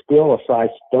 It was still a size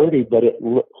 30, but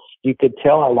you could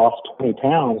tell I lost 20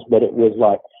 pounds, but it was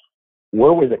like,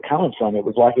 where was it coming from? It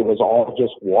was like it was all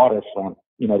just water from,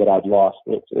 that I'd lost.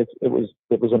 It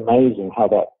was amazing how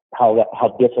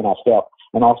different I felt.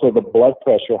 And also the blood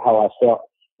pressure, how I felt.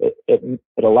 It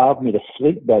allowed me to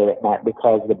sleep better at night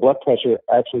because the blood pressure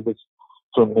actually was,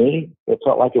 for me, it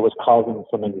felt like it was causing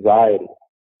some anxiety.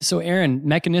 So Aaron,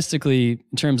 mechanistically,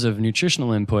 in terms of nutritional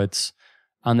inputs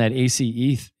on that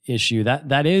ACE issue,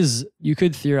 that is, you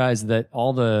could theorize that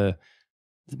all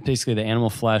basically the animal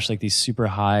flesh, like these super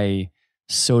high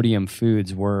sodium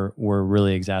foods were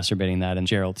really exacerbating that in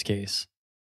Gerald's case.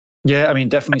 Yeah, I mean,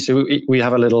 definitely. So we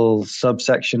have a little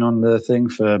subsection on the thing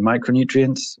for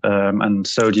micronutrients, and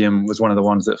sodium was one of the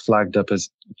ones that flagged up as,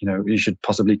 you should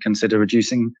possibly consider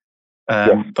reducing.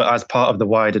 But as part of the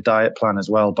wider diet plan as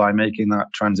well, by making that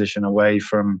transition away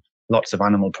from lots of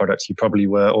animal products, you probably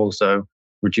were also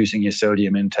reducing your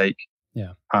sodium intake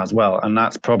as well. And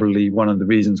that's probably one of the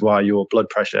reasons why your blood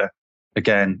pressure,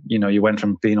 again, you went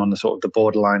from being on the sort of the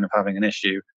borderline of having an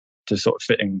issue to sort of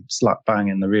fitting slap bang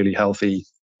in the really healthy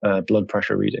blood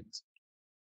pressure readings.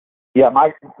 Yeah,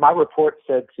 my report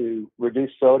said to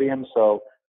reduce sodium, so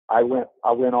I went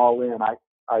all in.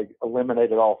 I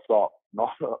eliminated all salt.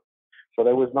 So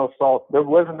there was no salt. There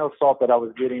wasn't no salt that I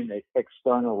was getting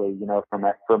externally,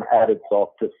 from added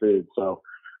salt to food. So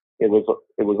it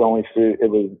was only food.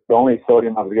 It was the only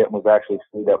sodium I was getting was actually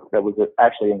food that was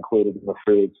actually included in the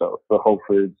food. So the whole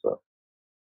food. So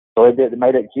it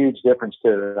made a huge difference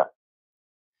to that.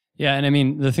 Yeah, and I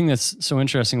mean, the thing that's so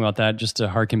interesting about that, just to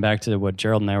harken back to what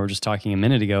Gerald and I were just talking a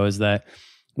minute ago, is that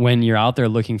when you're out there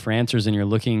looking for answers and you're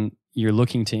looking to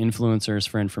influencers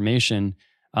for information,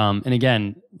 and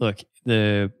again, look,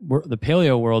 the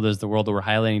paleo world is the world that we're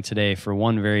highlighting today for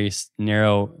one very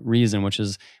narrow reason, which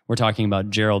is we're talking about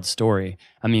Gerald's story.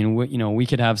 I mean, we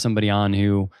could have somebody on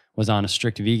who was on a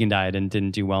strict vegan diet and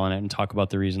didn't do well in it and talk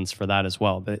about the reasons for that as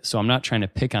well. But so I'm not trying to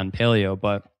pick on paleo,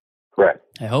 but correct.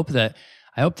 I hope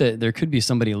that there could be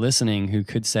somebody listening who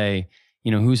could say,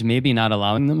 who's maybe not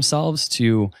allowing themselves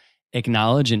to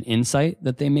acknowledge an insight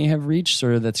that they may have reached,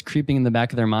 sort of that's creeping in the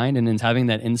back of their mind, and then having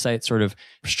that insight sort of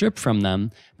stripped from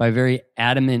them by very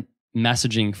adamant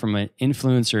messaging from an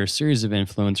influencer, a series of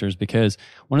influencers. Because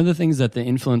one of the things that the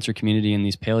influencer community in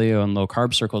these paleo and low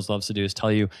carb circles loves to do is tell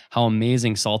you how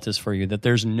amazing salt is for you, that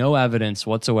there's no evidence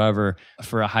whatsoever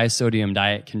for a high sodium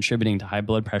diet contributing to high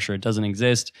blood pressure. It doesn't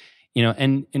exist.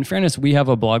 And in fairness, we have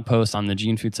a blog post on the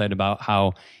Gene Food site about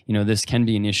how, this can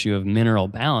be an issue of mineral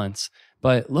balance.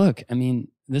 But look, I mean,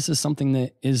 this is something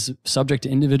that is subject to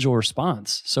individual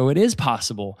response. So it is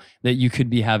possible that you could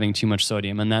be having too much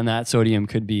sodium, and then that sodium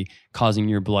could be causing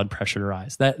your blood pressure to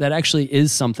rise. That actually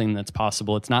is something that's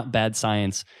possible. It's not bad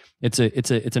science. It's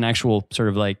an actual sort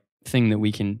of like thing that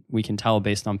we can tell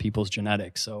based on people's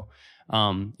genetics. So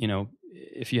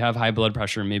If you have high blood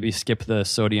pressure, maybe skip the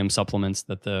sodium supplements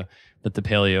that the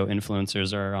paleo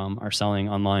influencers are selling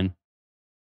online.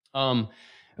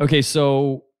 Okay,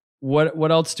 so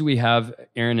what else do we have,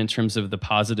 Aaron, in terms of the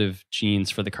positive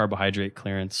genes for the carbohydrate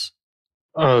clearance?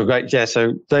 Oh, right. Yeah.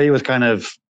 So they was kind of,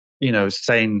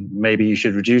 saying maybe you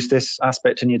should reduce this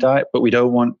aspect in your diet, but we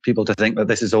don't want people to think that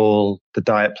this is all the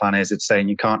diet plan is. It's saying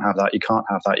you can't have that, you can't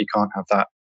have that, you can't have that.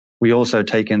 We also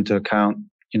take into account,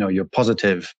 your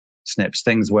positive SNPs,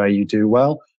 things where you do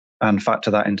well, and factor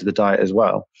that into the diet as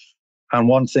well. And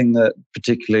one thing that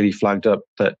particularly flagged up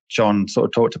that John sort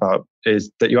of talked about is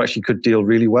that you actually could deal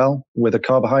really well with a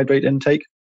carbohydrate intake.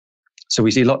 So we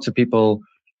see lots of people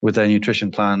with their nutrition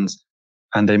plans,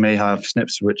 and they may have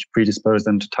SNPs which predispose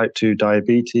them to type 2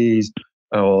 diabetes,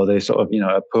 or they sort of,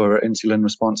 a poorer insulin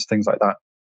response, things like that.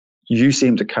 You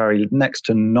seem to carry next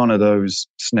to none of those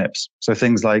SNPs. So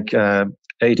things like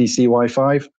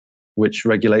ADCY5, which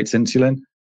regulates insulin.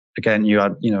 Again, you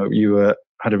had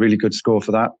a really good score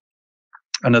for that.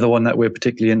 Another one that we're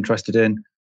particularly interested in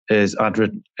is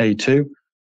ADRA-A2.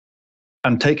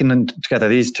 And taking them together,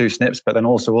 these two SNPs, but then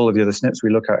also all of the other SNPs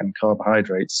we look at in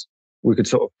carbohydrates, we could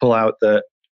sort of pull out that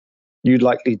you'd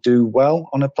likely do well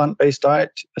on a plant-based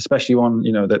diet, especially one,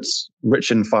 that's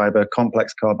rich in fiber,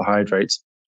 complex carbohydrates.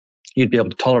 You'd be able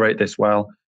to tolerate this well.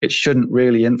 It shouldn't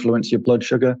really influence your blood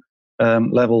sugar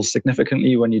levels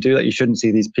significantly when you do that. You shouldn't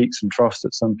see these peaks and troughs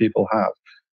that some people have.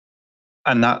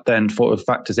 And that then sort of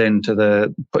factors into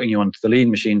the putting you onto the lean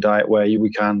machine diet, where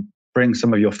we can bring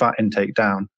some of your fat intake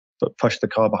down, but push the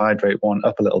carbohydrate one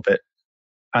up a little bit.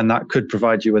 And that could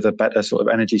provide you with a better sort of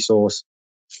energy source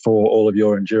for all of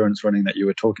your endurance running that you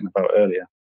were talking about earlier.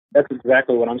 That's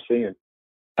exactly what I'm seeing.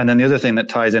 And then the other thing that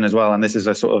ties in as well, and this is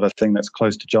a sort of a thing that's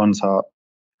close to John's heart,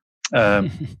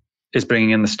 is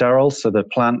bringing in the sterols, so the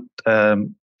plant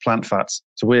fats.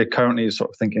 So we're currently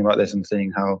sort of thinking about this and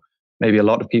seeing how maybe a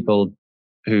lot of people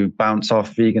who bounce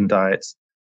off vegan diets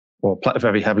or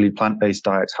very heavily plant-based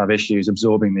diets have issues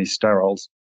absorbing these sterols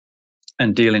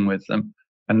and dealing with them.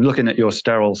 And looking at your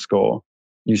sterol score,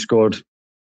 you scored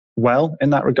well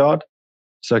in that regard.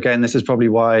 So again, this is probably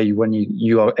why when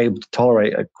you are able to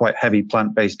tolerate a quite heavy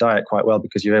plant-based diet quite well,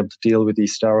 because you're able to deal with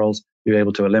these sterols, you're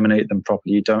able to eliminate them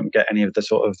properly. You don't get any of the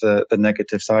sort of the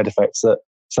negative side effects that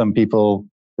some people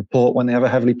report when they have a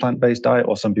heavily plant-based diet,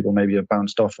 or some people maybe have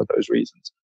bounced off for those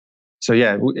reasons. So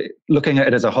yeah, looking at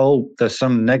it as a whole, there's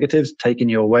some negatives taking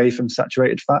you away from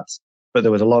saturated fats, but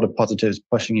there was a lot of positives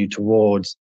pushing you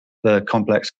towards the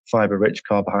complex fiber-rich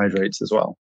carbohydrates as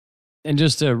well. And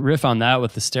just to riff on that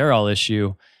with the sterol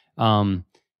issue,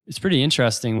 it's pretty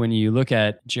interesting when you look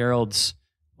at Gerald's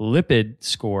lipid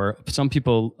score. Some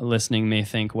people listening may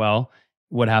think, well,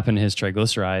 what happened to his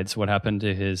triglycerides? What happened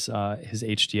to his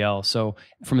HDL? So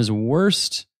from his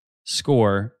worst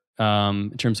score,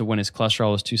 in terms of when his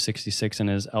cholesterol was 266 and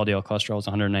his LDL cholesterol was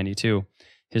 192,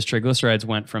 his triglycerides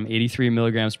went from 83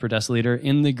 milligrams per deciliter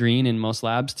in the green in most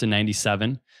labs to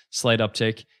 97, slight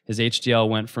uptick. His HDL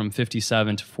went from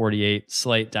 57 to 48,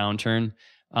 slight downturn.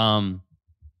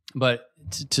 But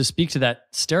to speak to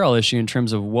that sterol issue in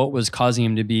terms of what was causing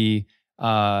him to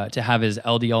have his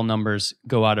LDL numbers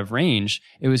go out of range,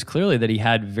 it was clearly that he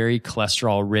had very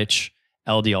cholesterol-rich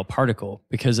LDL particle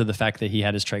because of the fact that he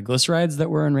had his triglycerides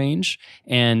that were in range.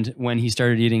 And when he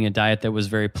started eating a diet that was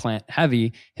very plant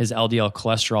heavy, his LDL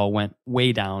cholesterol went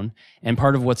way down. And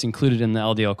part of what's included in the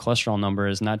LDL cholesterol number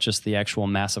is not just the actual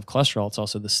mass of cholesterol, it's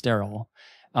also the sterol.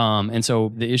 And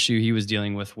so the issue he was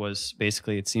dealing with was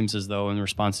basically, it seems as though in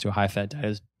response to a high fat diet,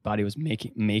 his body was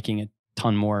making a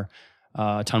ton more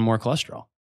cholesterol.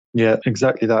 Yeah,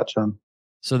 exactly that, John.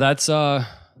 So that's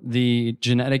the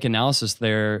genetic analysis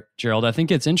there, Gerald. I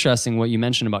think it's interesting what you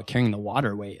mentioned about carrying the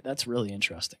water weight. That's really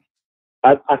interesting.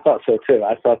 I thought so too.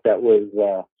 I thought that was,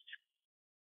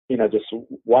 just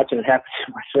watching it happen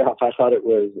to myself. I thought it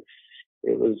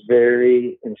was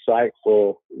very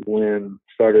insightful when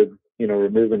started,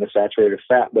 removing the saturated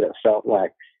fat. But it felt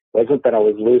like it wasn't that I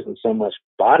was losing so much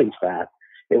body fat.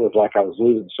 It was like I was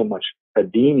losing so much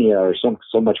edema or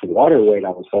so much water weight I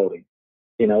was holding.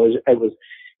 It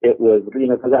was,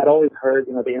 because I'd always heard,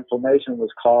 the inflammation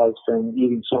was caused from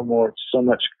eating so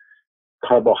much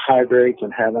carbohydrates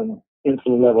and having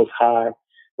insulin levels high.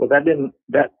 Well, that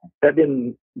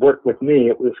didn't work with me.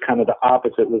 It was kind of the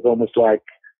opposite. It was almost like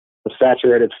the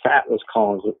saturated fat was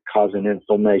causing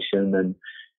inflammation,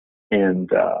 and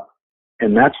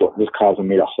that's what was causing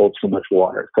me to hold so much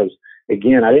water. Because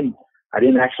again, I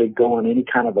didn't actually go on any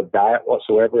kind of a diet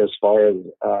whatsoever as far as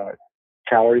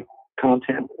calorie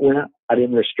content went. I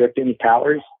didn't restrict any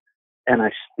calories, and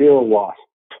I still lost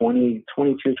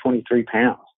 22, 23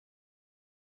 pounds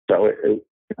So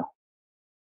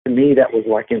to me, that was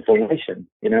like inflammation,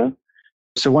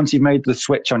 So once you made the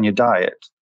switch on your diet,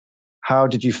 how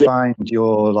did you find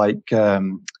your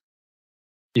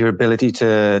your ability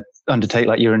to undertake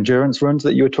like your endurance runs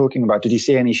that you were talking about? Did you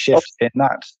see any shift in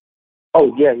that?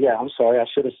 Oh yeah. I'm sorry. I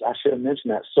should have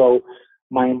mentioned that. So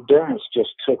my endurance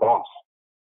just took off.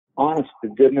 Honest to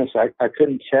goodness, I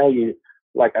couldn't tell you.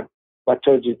 Like I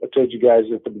told you guys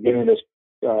at the beginning of this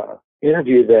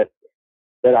interview that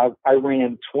I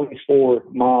ran 24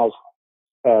 miles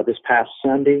this past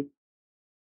Sunday.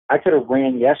 I could have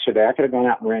ran yesterday. I could have gone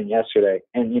out and ran yesterday.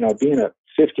 And being a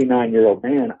 59-year-old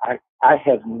man, I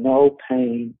have no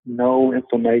pain, no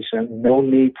inflammation, no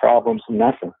knee problems,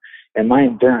 nothing. And my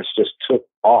endurance just took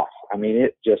off. I mean,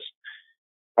 it just,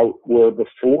 where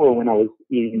before when I was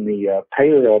eating the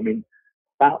paleo, I mean,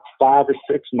 about 5 or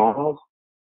 6 miles,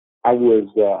 I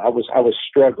was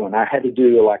struggling. I had to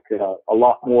do like a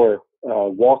lot more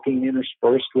walking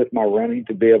interspersed with my running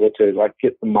to be able to like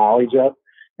get the mileage up.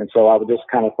 And so I just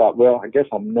kind of thought, well, I guess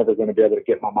I'm never going to be able to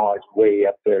get my mileage way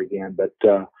up there again. But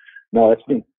no, it's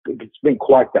been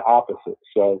quite the opposite.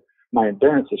 So my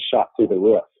endurance has shot through the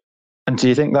roof. And do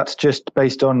you think that's just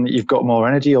based on you've got more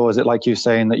energy, or is it like you're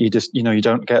saying that you just, you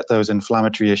don't get those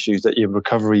inflammatory issues, that your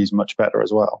recovery is much better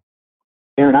as well?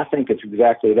 Aaron, I think it's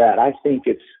exactly that. I think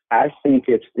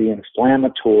it's the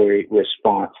inflammatory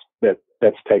response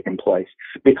that's taken place,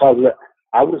 because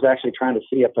I was actually trying to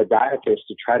see a podiatrist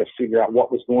to try to figure out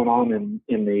what was going on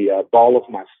in the ball of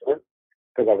my foot,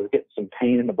 because I was getting some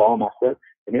pain in the ball of my foot,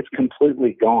 and it's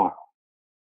completely gone.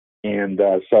 And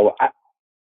so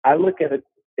I look at it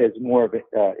as more of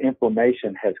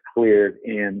inflammation has cleared,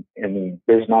 and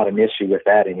there's not an issue with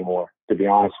that anymore, to be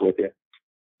honest with you.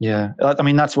 Yeah, I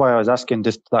mean, that's why I was asking,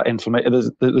 just that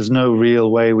inflammation. There's no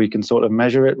real way we can sort of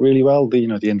measure it really well, the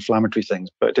inflammatory things.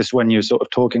 But just when you're sort of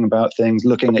talking about things,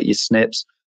 looking at your SNPs,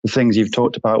 the things you've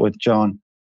talked about with John,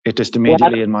 it just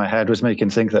immediately in my head was making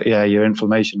think that, yeah, your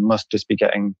inflammation must just be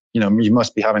getting, you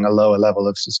must be having a lower level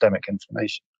of systemic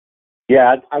inflammation.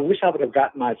 Yeah, I wish I would have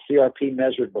gotten my CRP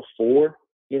measured before,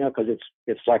 because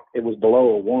it's like it was below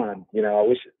a 1. I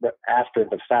wish after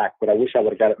the fact, but I wish I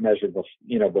would have got it measured,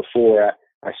 before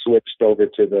I switched over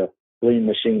to the lean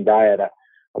machine diet. I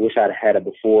wish I'd had it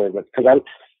before, but because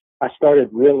I started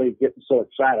really getting so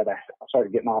excited, I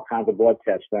started getting all kinds of blood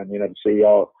tests done, to see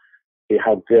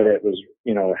how good it was,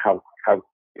 how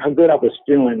good I was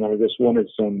feeling. I just wanted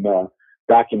some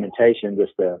documentation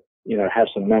just to, have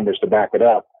some numbers to back it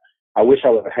up. I wish I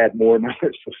would have had more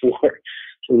numbers before,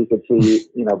 so you could see,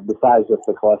 besides just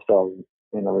the cholesterol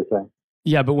and everything.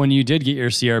 Yeah, but when you did get your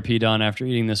CRP done after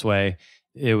eating this way,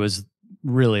 it was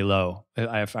really low,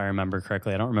 if I remember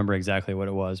correctly. I don't remember exactly what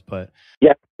it was, but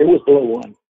yeah, it was below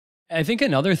 1. I think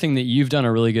another thing that you've done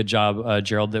a really good job,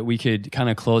 Gerald, that we could kind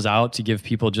of close out to give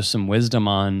people just some wisdom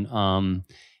on,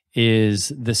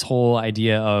 is this whole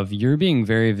idea of you're being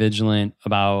very vigilant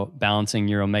about balancing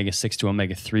your omega-6 to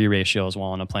omega-3 ratios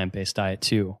while on a plant-based diet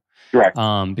too. Correct.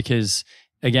 Because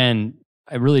again,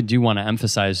 I really do want to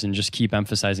emphasize and just keep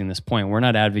emphasizing this point. We're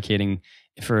not advocating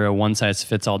for a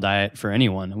one-size-fits-all diet for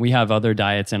anyone. We have other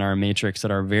diets in our matrix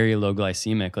that are very low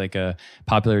glycemic, like a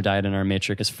popular diet in our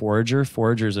matrix is Forager.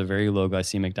 Forager is a very low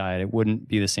glycemic diet. It wouldn't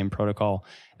be the same protocol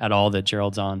at all that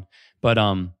Gerald's on. But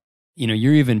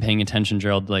you're even paying attention,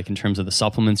 Gerald, like in terms of the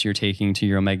supplements you're taking to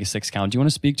your omega-6 count. Do you want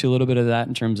to speak to a little bit of that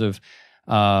in terms of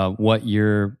what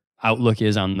your outlook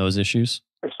is on those issues?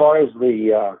 As far as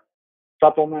the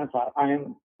supplements,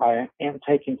 I am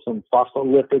taking some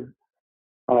phospholipid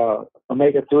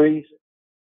omega-3s,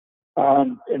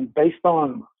 and based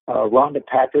on Dr.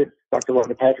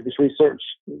 Rhonda Patrick's research,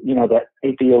 that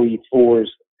ApoE4s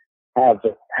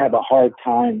have a hard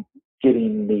time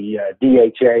getting the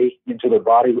DHA into their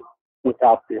body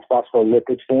without the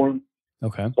phospholipid form.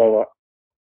 Okay. So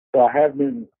I have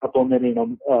been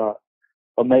supplementing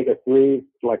omega-3,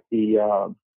 like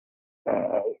the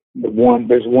one.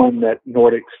 There's one that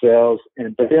Nordic sells,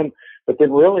 but then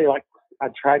really, like, I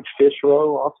tried fish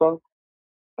roe also.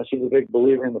 She's a big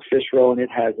believer in the fish roe, and it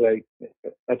has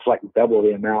that's like double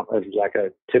the amount of like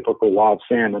a typical wild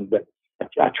salmon. But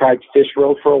I tried fish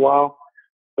roe for a while,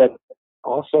 but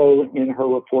also in her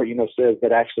report, says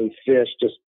that actually fish,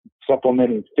 just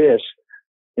supplementing fish,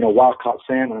 wild caught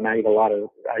salmon, and I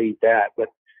eat that, but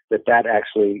that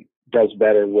actually does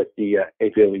better with the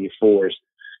ApoE4s.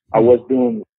 I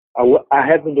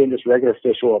have been doing just regular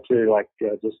fish oil too, like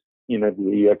just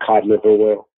the cod liver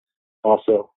oil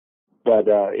also, but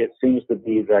it seems to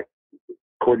be that,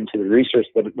 according to the research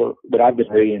that I've been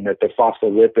reading, that the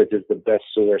phospholipids is the best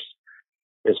source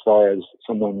as far as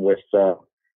someone with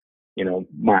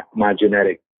my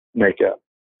genetic makeup.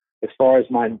 as far as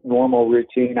my normal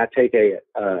routine, I take an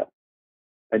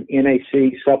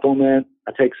NAC supplement.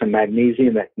 I take some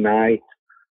magnesium at night.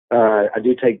 I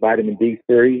do take vitamin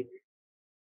D3.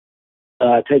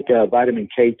 I take vitamin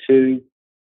K2.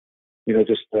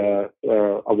 I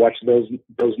watch those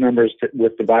numbers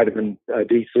with the vitamin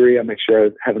D3. I make sure I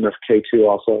have enough K2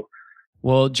 also.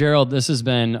 Well, Gerald, this has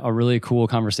been a really cool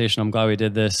conversation. I'm glad we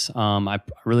did this. I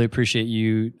really appreciate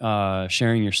you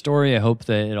sharing your story. I hope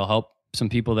that it'll help some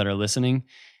people that are listening.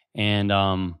 And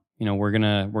we're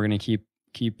gonna keep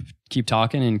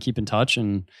talking and keep in touch,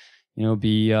 and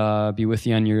be with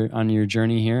you on your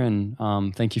journey here. And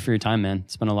thank you for your time, man.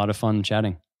 It's been a lot of fun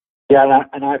chatting. Yeah,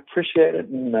 and I appreciate it.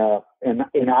 And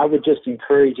I would just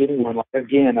encourage anyone. Like,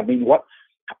 again, I mean, what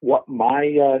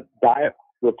my diet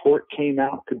report came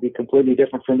out could be completely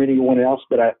different from anyone else,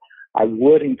 but I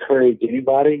would encourage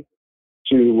anybody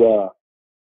to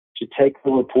take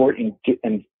the report and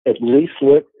at least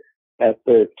look at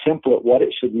the template, what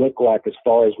it should look like as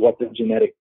far as what the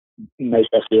genetic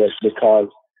makeup is, because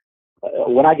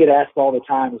when I get asked all the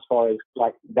time as far as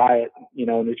like diet,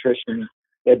 nutrition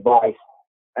advice,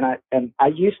 and I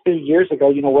used to years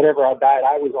ago, whatever diet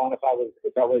I was on, if I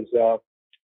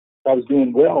was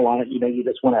doing well on it, you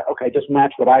just want to, just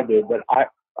match what I did. But I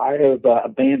have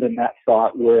abandoned that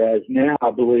thought. Whereas now I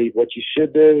believe what you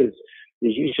should do is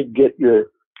you should get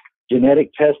your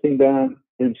genetic testing done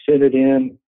and send it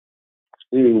in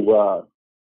to,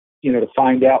 to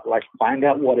find out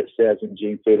what it says in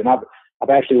Gene Food. And I've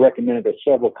actually recommended to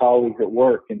several colleagues at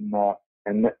work, and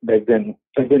they've been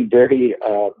very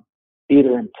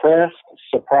either impressed,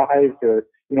 surprised, or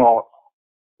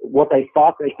what they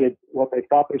thought they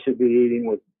should be eating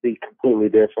would be completely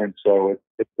different. So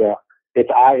it's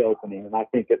eye opening, and I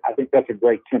think that's a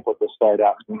great template to start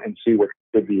out and see what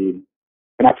should be eating.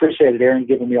 And I appreciate it, Aaron,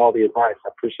 giving me all the advice. I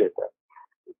appreciate that.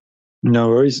 No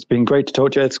worries. It's been great to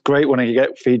talk to you. It's great when you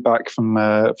get feedback from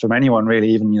anyone,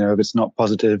 really, even if it's not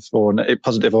positive or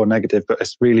negative. But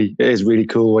it is really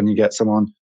cool when you get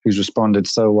someone who's responded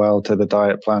so well to the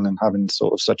diet plan and having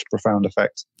sort of such a profound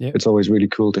effect. Yep. It's always really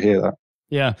cool to hear that.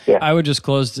 Yeah. I would just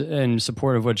close in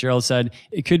support of what Gerald said.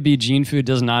 It could be Gene Food,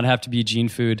 does not have to be Gene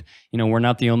Food. We're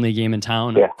not the only game in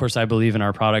town. Yeah. Of course, I believe in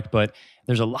our product, but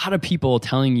there's a lot of people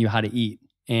telling you how to eat.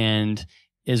 And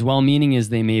as well-meaning as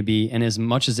they may be, and as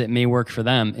much as it may work for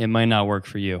them, it might not work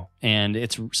for you. And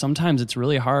sometimes it's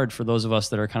really hard for those of us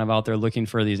that are kind of out there looking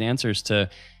for these answers to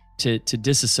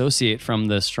disassociate from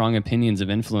the strong opinions of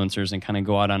influencers and kind of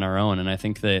go out on our own. And I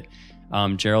think that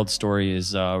Gerald's story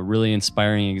is a really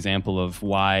inspiring example of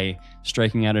why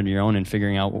striking out on your own and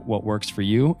figuring out what works for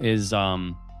you is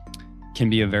can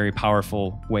be a very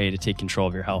powerful way to take control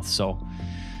of your health. So,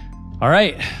 all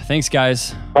right, thanks,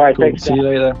 guys. All right, cool. Thanks. See you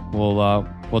later.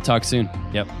 We'll talk soon.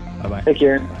 Yep. Bye-bye. Take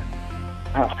care.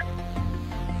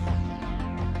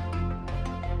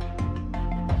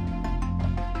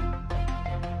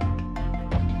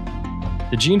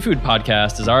 The Gene Food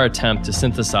Podcast is our attempt to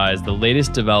synthesize the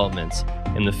latest developments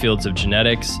in the fields of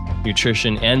genetics,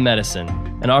 nutrition, and medicine,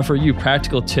 and offer you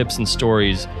practical tips and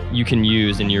stories you can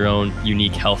use in your own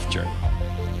unique health journey.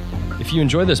 If you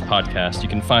enjoy this podcast, you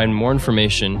can find more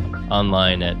information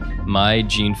online at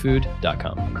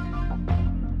mygenefood.com.